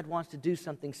that God wants to do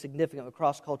something significant with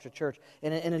Cross Culture Church.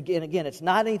 And again, it's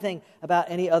not anything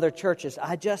about any other churches.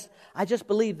 I just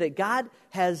believe that God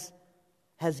has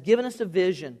given us a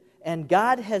vision, and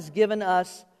God has given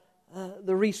us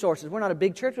the resources. We're not a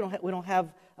big church. We don't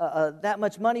have that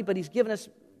much money, but He's given us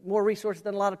more resources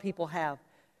than a lot of people have.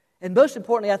 And most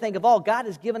importantly, I think of all, God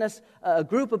has given us a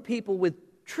group of people with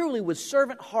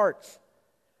servant hearts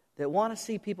that want to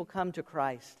see people come to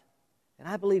Christ. And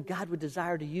I believe God would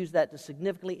desire to use that to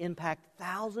significantly impact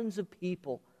thousands of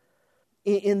people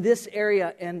in this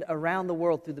area and around the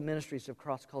world through the ministries of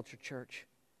Cross Culture Church.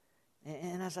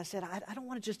 And as I said, I don't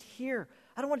want to just hear,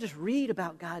 I don't want to just read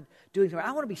about God doing something.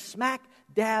 I want to be smack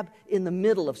dab in the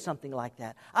middle of something like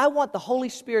that. I want the Holy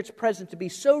Spirit's presence to be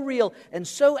so real and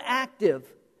so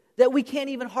active that we can't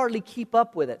even hardly keep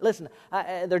up with it. Listen,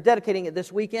 they're dedicating it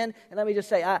this weekend, and let me just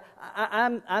say,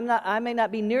 I may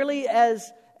not be nearly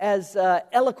as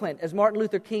eloquent as Martin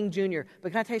Luther King Jr.,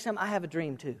 but can I tell you something? I have a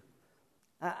dream too.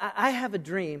 I have a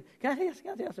dream. Can I tell you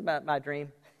something about my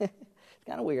dream? It's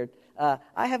kind of weird.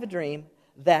 I have a dream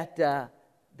that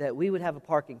we would have a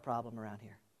parking problem around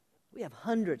here. We have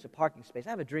hundreds of parking spaces.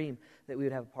 I have a dream that we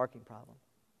would have a parking problem.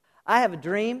 I have a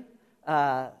dream,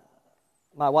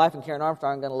 my wife and Karen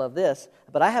Armstrong are going to love this,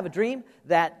 but I have a dream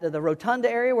that the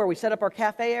Rotunda area where we set up our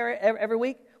cafe area every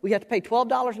week, we have to pay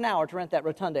 $12 an hour to rent that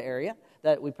Rotunda area.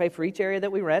 That we pay for each area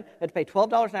that we rent. We have to pay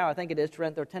 $12 an hour, I think it is, to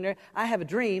rent the Rotunda area. I have a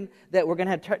dream that we're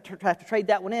going to have to trade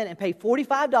that one in and pay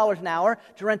 $45 an hour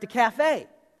to rent the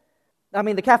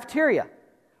cafeteria,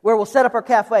 where we'll set up our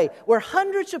cafe, where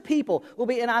hundreds of people will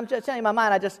be, and I'm just telling you in my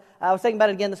mind, I was thinking about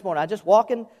it again this morning. I just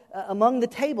walking among the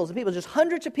tables of people, just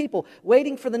hundreds of people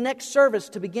waiting for the next service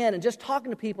to begin, and just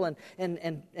talking to people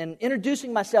and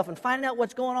introducing myself and finding out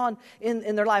what's going on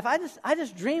in their life. I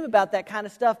just dream about that kind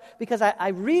of stuff because I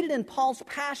read it in Paul's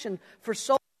passion for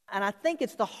souls, and I think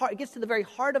it gets to the very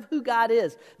heart of who God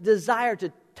is, desire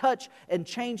to touch and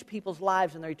change people's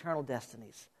lives and their eternal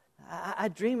destinies. I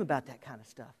dream about that kind of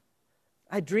stuff.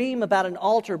 I dream about an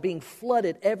altar being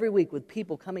flooded every week with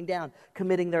people coming down,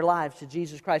 committing their lives to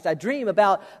Jesus Christ. I dream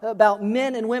about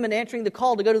men and women answering the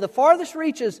call to go to the farthest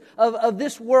reaches of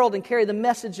this world and carry the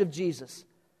message of Jesus.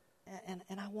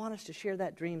 And I want us to share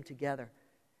that dream together.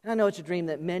 And I know it's a dream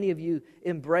that many of you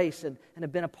embrace and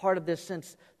have been a part of this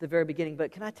since the very beginning.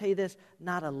 But can I tell you this?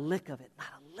 Not a lick of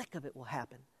it will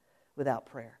happen without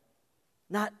prayer.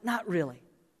 Not really.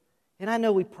 And I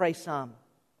know we pray some,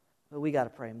 but we got to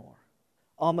pray more.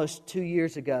 Almost 2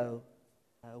 years ago,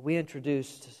 we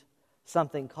introduced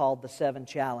something called the 7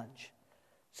 Challenge.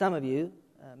 Some of you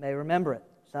may remember it.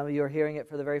 Some of you are hearing it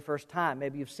for the very first time.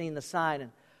 Maybe you've seen the sign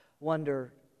and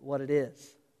wonder what it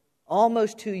is.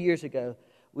 Almost 2 years ago,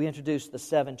 we introduced the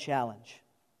 7 Challenge.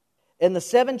 And the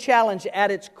 7 Challenge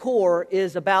at its core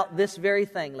is about this very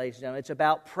thing, ladies and gentlemen. It's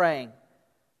about praying.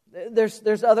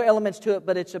 There's other elements to it,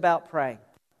 but it's about praying.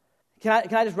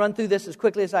 Can I just run through this as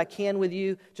quickly as I can with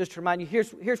you, just to remind you?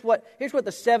 Here's what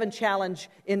the 7 Challenge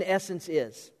in essence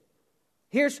is.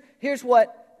 Here's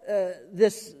what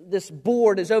this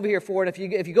board is over here for. And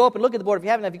if you go up and look at the board, if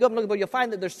you go up and look at the board, you'll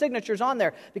find that there's signatures on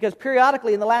there. Because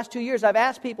periodically in the last 2 years, I've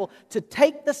asked people to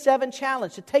take the 7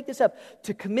 Challenge, to take this up,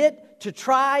 to commit, to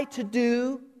try, to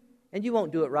do. And you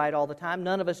won't do it right all the time.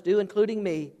 None of us do, including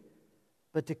me.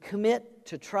 But to commit,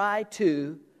 to try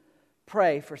to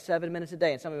pray for 7 minutes a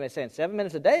day. And some of you may say, 7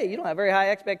 minutes a day? You don't have very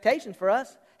high expectations for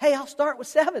us. Hey, I'll start with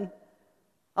 7.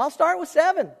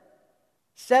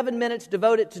 7 minutes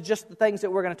devoted to just the things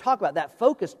that we're going to talk about, that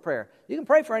focused prayer. You can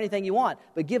pray for anything you want,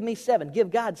 but give me 7. Give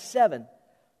God 7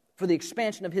 for the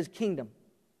expansion of His kingdom.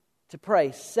 To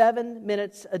pray 7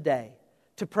 minutes a day.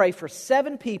 To pray for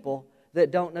 7 people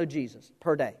that don't know Jesus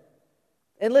per day.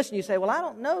 And listen, you say, well, I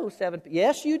don't know 7 people.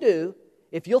 Yes, you do.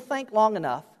 If you'll think long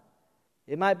enough.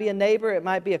 It might be a neighbor. It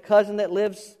might be a cousin that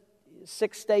lives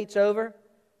 6 states over.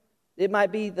 It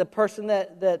might be the person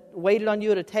that waited on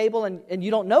you at a table and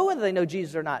you don't know whether they know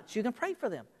Jesus or not. So you can pray for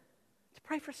them. To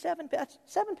pray for 7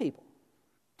 people.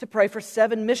 To pray for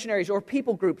 7 missionaries or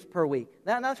people groups per week.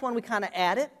 Now, that's when we kind of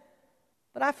add it.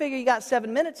 But I figure you got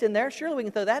 7 minutes in there. Surely we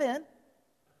can throw that in.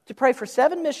 To pray for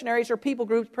 7 missionaries or people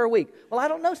groups per week. Well, I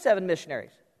don't know 7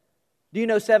 missionaries. Do you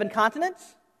know 7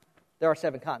 continents? There are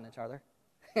 7 continents, are there?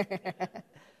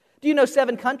 Do you know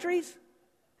 7 countries?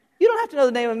 You don't have to know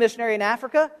the name of a missionary in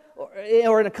Africa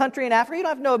or in a country in Africa. You don't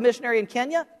have to know a missionary in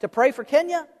Kenya to pray for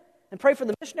Kenya and pray for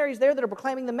the missionaries there that are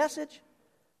proclaiming the message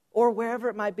or wherever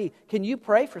it might be. Can you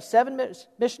pray for 7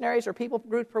 missionaries or people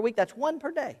groups per week? That's 1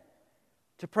 per day.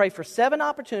 To pray for 7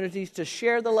 opportunities to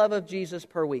share the love of Jesus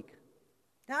per week.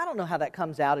 Now, I don't know how that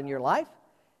comes out in your life.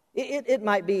 It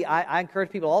might be, I encourage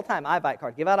people all the time, iVite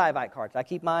cards. Give out iVite cards. I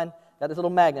keep mine, got this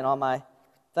little magnet on my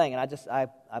thing, and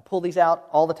I pull these out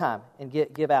all the time and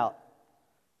give out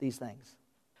these things.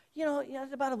 You know,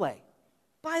 by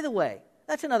the way,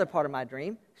 that's another part of my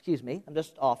dream. Excuse me, I'm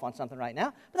just off on something right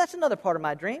now, but that's another part of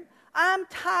my dream. I'm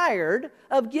tired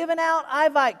of giving out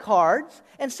iVite cards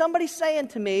and somebody saying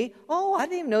to me, oh, I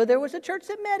didn't even know there was a church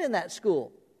that met in that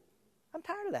school. I'm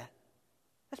tired of that.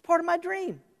 That's part of my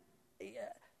dream.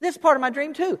 This is part of my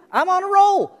dream too. I'm on a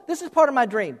roll. This is part of my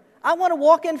dream. I want to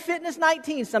walk in Fitness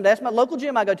 19 someday. That's my local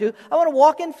gym I go to. I want to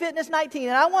walk in Fitness 19,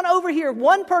 and I want to overhear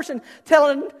one person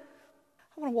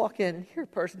I want to walk in and hear a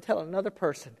person telling another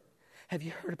person, have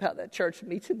you heard about that church that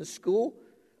meets in the school?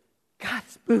 God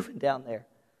is moving down there.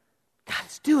 God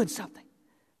is doing something.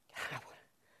 God,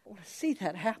 I want to see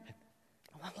that happen.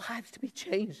 I want lives to be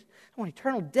changed. I want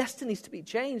eternal destinies to be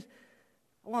changed.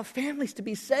 I want families to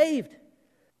be saved.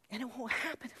 And it won't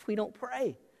happen if we don't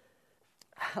pray.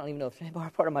 I don't even know if it's any more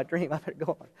part of my dream. I better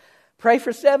go on. Pray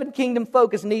for 7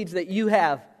 kingdom-focused needs that you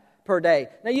have per day.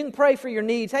 Now, you can pray for your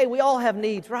needs. Hey, we all have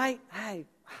needs, right? Hey,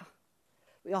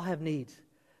 we all have needs.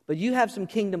 But you have some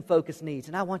kingdom-focused needs,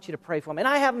 and I want you to pray for them. And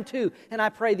I have them too, and I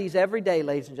pray these every day,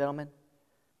 ladies and gentlemen.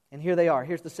 And here they are.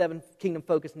 Here's the 7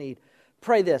 kingdom-focused need.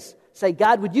 Pray this. Say,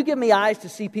 God, would you give me eyes to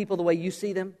see people the way you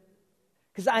see them?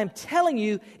 Because I am telling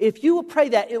you, if you will pray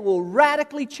that, it will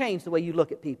radically change the way you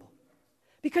look at people.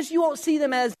 Because you won't see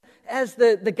them as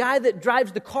the guy that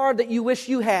drives the car that you wish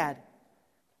you had.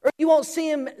 Or you won't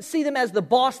see them as the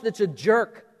boss that's a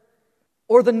jerk.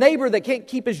 Or the neighbor that can't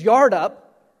keep his yard up.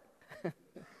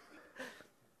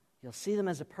 You'll see them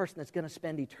as a person that's going to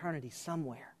spend eternity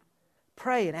somewhere.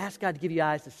 Pray and ask God to give you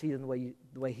eyes to see them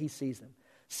the way He sees them.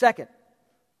 Second,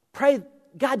 pray,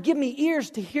 God, give me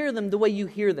ears to hear them the way you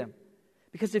hear them.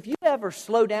 Because if you ever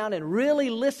slow down and really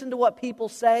listen to what people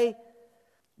say,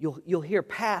 you'll hear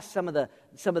past some of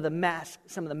the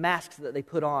masks that they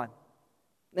put on.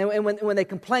 And when they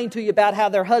complain to you about how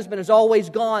their husband is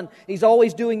always gone, he's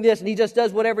always doing this, and he just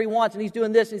does whatever he wants, and he's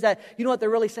doing this and he's that, you know what they're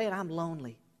really saying? I'm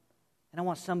lonely. And I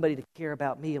want somebody to care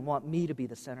about me and want me to be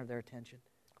the center of their attention.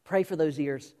 Pray for those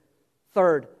ears.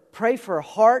 Third, pray for a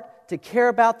heart to care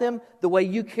about them the way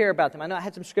you care about them. I know I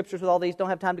had some scriptures with all these. Don't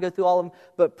have time to go through all of them.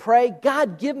 But pray,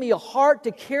 God, give me a heart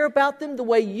to care about them the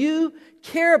way you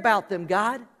care about them,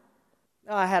 God.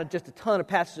 I had just a ton of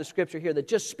passages of Scripture here that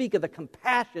just speak of the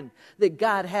compassion that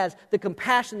God has, the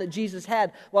compassion that Jesus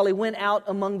had while He went out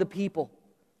among the people.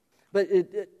 But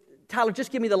Tyler,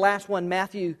 just give me the last one,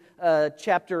 Matthew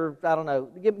chapter, I don't know,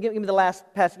 give me the last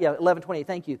passage, 11:28,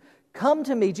 thank you. Come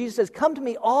to me, Jesus says, come to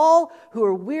me all who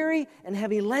are weary and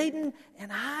heavy laden,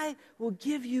 and I will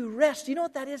give you rest. You know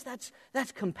what that is?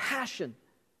 That's compassion.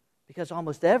 Because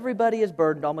almost everybody is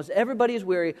burdened, almost everybody is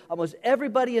weary, almost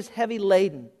everybody is heavy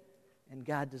laden, and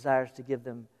God desires to give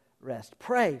them rest.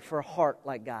 Pray for a heart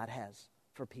like God has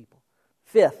for people.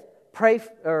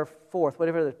 Fourth,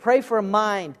 whatever it is, pray for a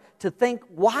mind to think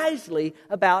wisely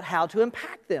about how to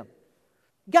impact them.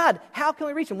 God, how can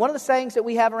we reach them? One of the sayings that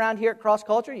we have around here at Cross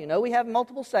Culture, we have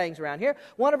multiple sayings around here.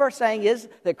 One of our sayings is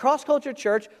that Cross Culture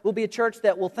Church will be a church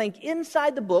that will think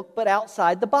inside the book but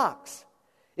outside the box.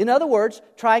 In other words,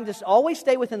 trying to always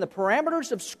stay within the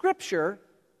parameters of Scripture,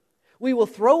 we will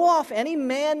throw off any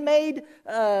man-made,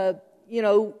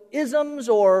 isms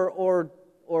or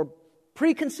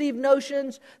preconceived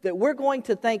notions that we're going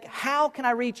to think, how can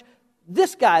I reach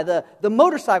this guy, the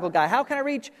motorcycle guy? How can I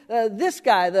reach this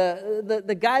guy,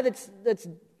 the guy that's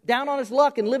down on his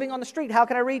luck and living on the street? How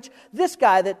can I reach this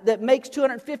guy that makes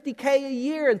 $250K a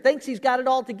year and thinks he's got it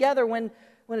all together when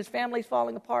his family's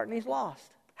falling apart and he's lost?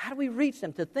 How do we reach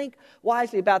them? To think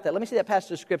wisely about that. Let me see that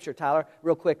passage of Scripture, Tyler,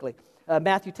 real quickly.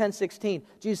 Matthew 10:16.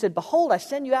 Jesus said, behold, I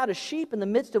send you out as sheep in the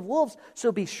midst of wolves,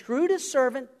 so be shrewd as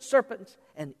serpents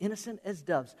and innocent as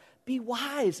doves. Be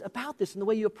wise about this in the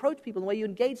way you approach people, in the way you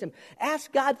engage them.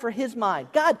 Ask God for His mind.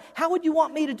 God, how would you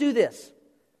want me to do this?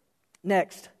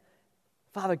 Next,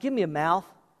 Father, give me a mouth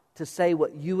to say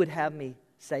what you would have me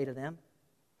say to them.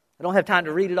 I don't have time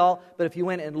to read it all, but if you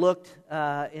went and looked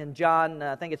in John,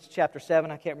 I think it's chapter 7,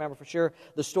 I can't remember for sure,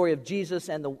 the story of Jesus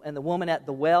and the woman at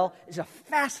the well is a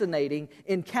fascinating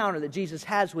encounter that Jesus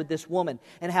has with this woman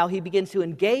and how He begins to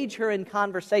engage her in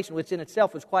conversation, which in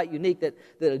itself was quite unique that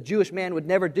a Jewish man would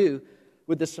never do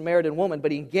with the Samaritan woman.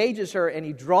 But He engages her and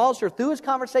He draws her through His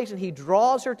conversation. He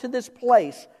draws her to this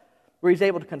place where He's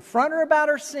able to confront her about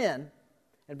her sin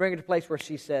and bring her to a place where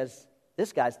she says,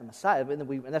 this guy's the Messiah.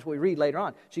 And that's what we read later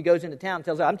on. She goes into town and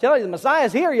tells her, I'm telling you, the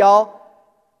Messiah's here, y'all.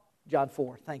 John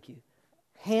 4, thank you.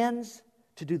 Hands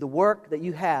to do the work that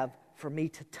you have for me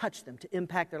to touch them, to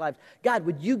impact their lives. God,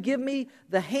 would you give me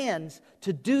the hands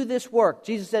to do this work?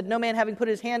 Jesus said, no man having put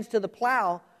his hands to the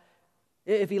plow,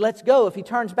 if he lets go, if he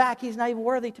turns back, he's not even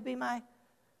worthy to be my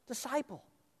disciple.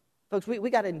 Folks, we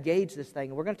got to engage this thing,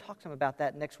 and we're going to talk some about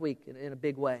that next week in a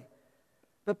big way.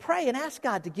 But pray and ask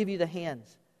God to give you the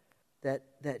hands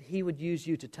that He would use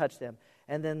you to touch them.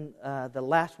 And then the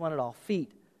last one at all,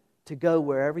 feet, to go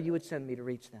wherever you would send me to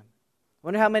reach them. I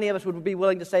wonder how many of us would be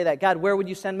willing to say that. God, where would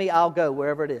you send me? I'll go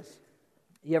wherever it is.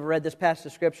 You ever read this passage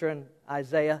of Scripture in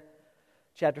Isaiah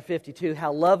chapter 52?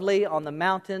 How lovely on the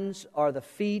mountains are the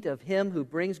feet of Him who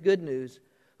brings good news,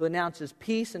 who announces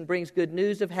peace and brings good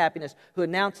news of happiness, who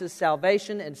announces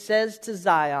salvation and says to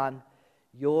Zion,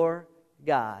 your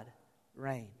God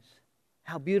reigns.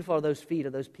 How beautiful are those feet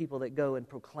of those people that go and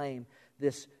proclaim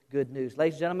this good news.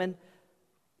 Ladies and gentlemen,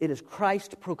 it is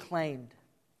Christ proclaimed.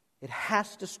 It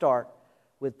has to start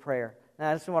with prayer.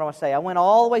 Now, this is what I want to say. I went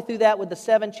all the way through that with the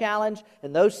 7 challenge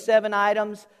and those 7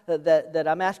 items that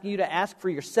I'm asking you to ask for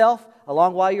yourself,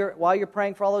 along while you're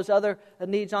praying for all those other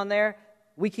needs on there.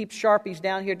 We keep Sharpies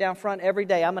down front every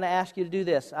day. I'm going to ask you to do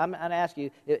this. I'm going to ask you,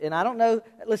 and I don't know.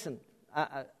 Listen,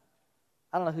 I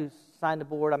don't know who's signed the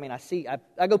board. I mean,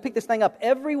 I go pick this thing up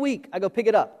every week. I go pick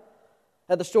it up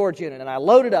at the storage unit, and I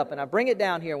load it up, and I bring it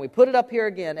down here, and we put it up here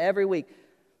again every week.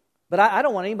 But I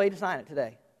don't want anybody to sign it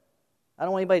today. I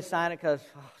don't want anybody to sign it because,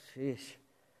 geez,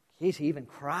 he even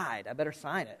cried. I better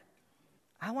sign it.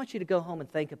 I want you to go home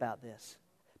and think about this.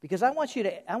 Because I want you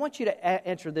to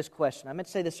answer this question. I meant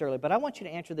to say this earlier, but I want you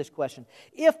to answer this question.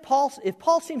 If Paul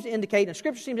seems to indicate, and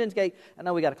Scripture seems to indicate, I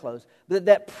know we got to close, but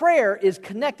that prayer is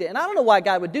connected. And I don't know why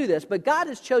God would do this, but God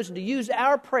has chosen to use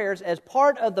our prayers as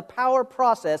part of the power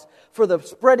process for the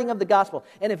spreading of the gospel.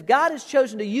 And if God has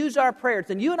chosen to use our prayers,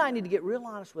 then you and I need to get real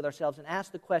honest with ourselves and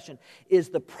ask the question, is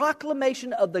the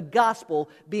proclamation of the gospel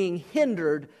being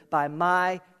hindered by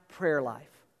my prayer life?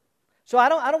 So I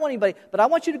don't want anybody, but I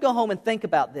want you to go home and think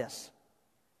about this.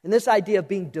 And this idea of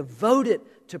being devoted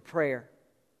to prayer.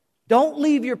 Don't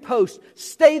leave your post.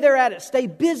 Stay there at it. Stay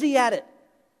busy at it.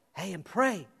 Hey, and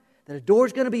pray that a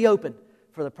door's going to be open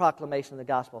for the proclamation of the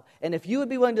gospel. And if you would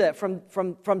be willing to do that,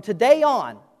 from today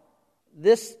on,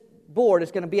 this board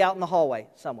is going to be out in the hallway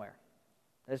somewhere.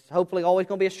 There's hopefully always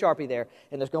going to be a Sharpie there,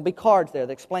 and there's going to be cards there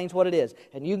that explains what it is.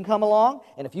 And you can come along,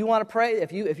 and if you want to pray,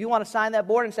 if you want to sign that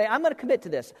board and say, I'm going to commit to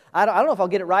this. I don't know if I'll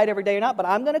get it right every day or not, but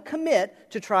I'm going to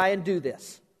commit to try and do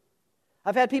this.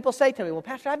 I've had people say to me, well,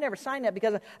 Pastor, I've never signed that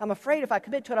because I'm afraid if I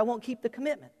commit to it, I won't keep the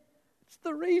commitment. It's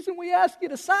the reason we ask you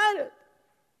to sign it.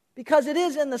 Because it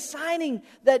is in the signing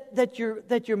that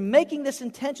you're making this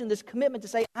intention, this commitment to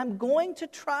say, I'm going to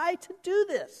try to do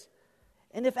this.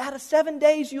 And if out of 7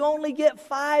 days you only get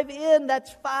 5 in,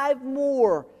 that's 5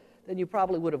 more than you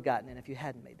probably would have gotten in if you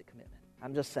hadn't made the commitment.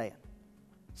 I'm just saying.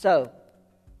 So,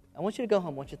 I want you to go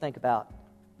home. I want you to think about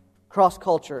cross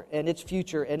culture and its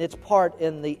future and its part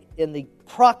in the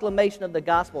proclamation of the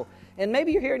gospel. And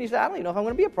maybe you're here and you say, I don't even know if I'm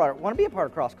going to be a part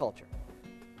of cross culture.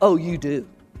 Oh, you do.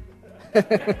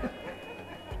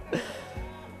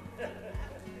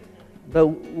 But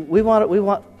we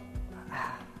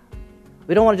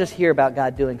don't want to just hear about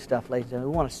God doing stuff, ladies and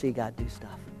gentlemen. We want to see God do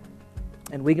stuff.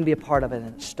 And we can be a part of it,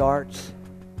 and it starts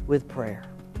with prayer.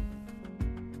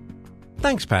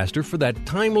 Thanks, Pastor, for that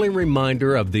timely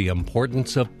reminder of the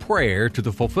importance of prayer to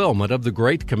the fulfillment of the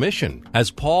Great Commission. As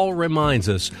Paul reminds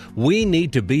us, we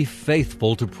need to be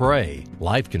faithful to pray.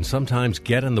 Life can sometimes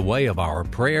get in the way of our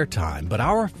prayer time, but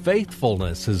our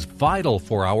faithfulness is vital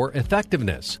for our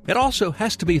effectiveness. It also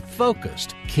has to be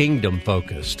focused,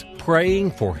 kingdom-focused. Praying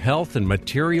for health and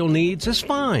material needs is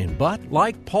fine, but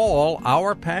like Paul,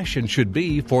 our passion should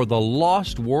be for the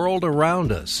lost world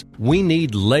around us. We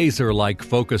need laser-like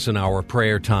focus in our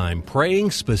prayer time,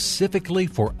 praying specifically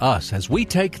for us as we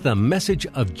take the message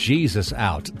of Jesus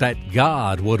out, that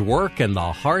God would work in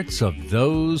the hearts of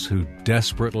those who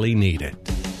desperately need it.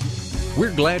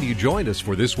 We're glad you joined us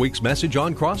for this week's message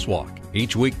on Crosswalk.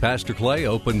 Each week, Pastor Clay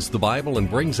opens the Bible and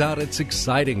brings out its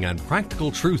exciting and practical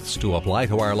truths to apply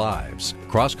to our lives.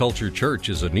 Cross Culture Church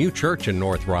is a new church in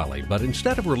North Raleigh, but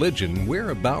instead of religion,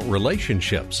 we're about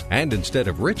relationships. And instead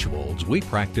of rituals, we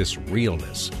practice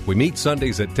realness. We meet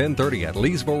Sundays at 10:30 at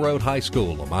Leesville Road High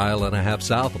School, 1.5 miles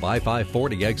south of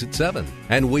I-540 Exit 7.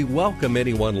 And we welcome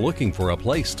anyone looking for a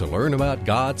place to learn about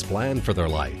God's plan for their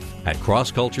life. At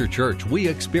Cross Culture Church, we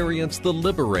experience the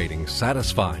liberating,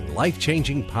 satisfying,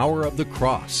 life-changing power of the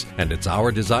cross, and it's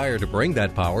our desire to bring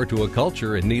that power to a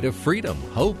culture in need of freedom,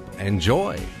 hope, and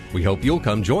joy. We hope you'll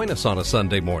come join us on a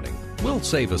Sunday morning. We'll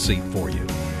save a seat for you.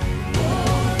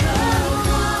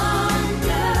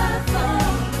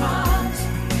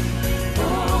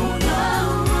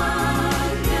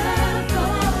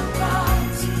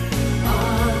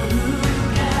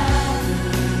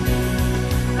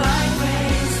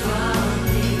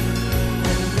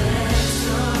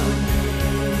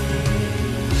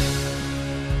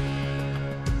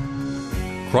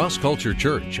 Cross Culture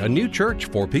Church, a new church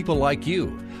for people like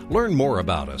you. Learn more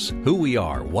about us, who we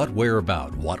are, what we're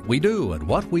about, what we do, and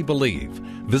what we believe.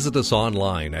 Visit us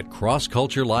online at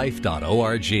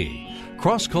crossculturelife.org.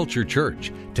 Cross Culture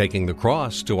Church, taking the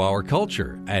cross to our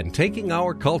culture and taking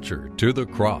our culture to the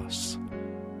cross.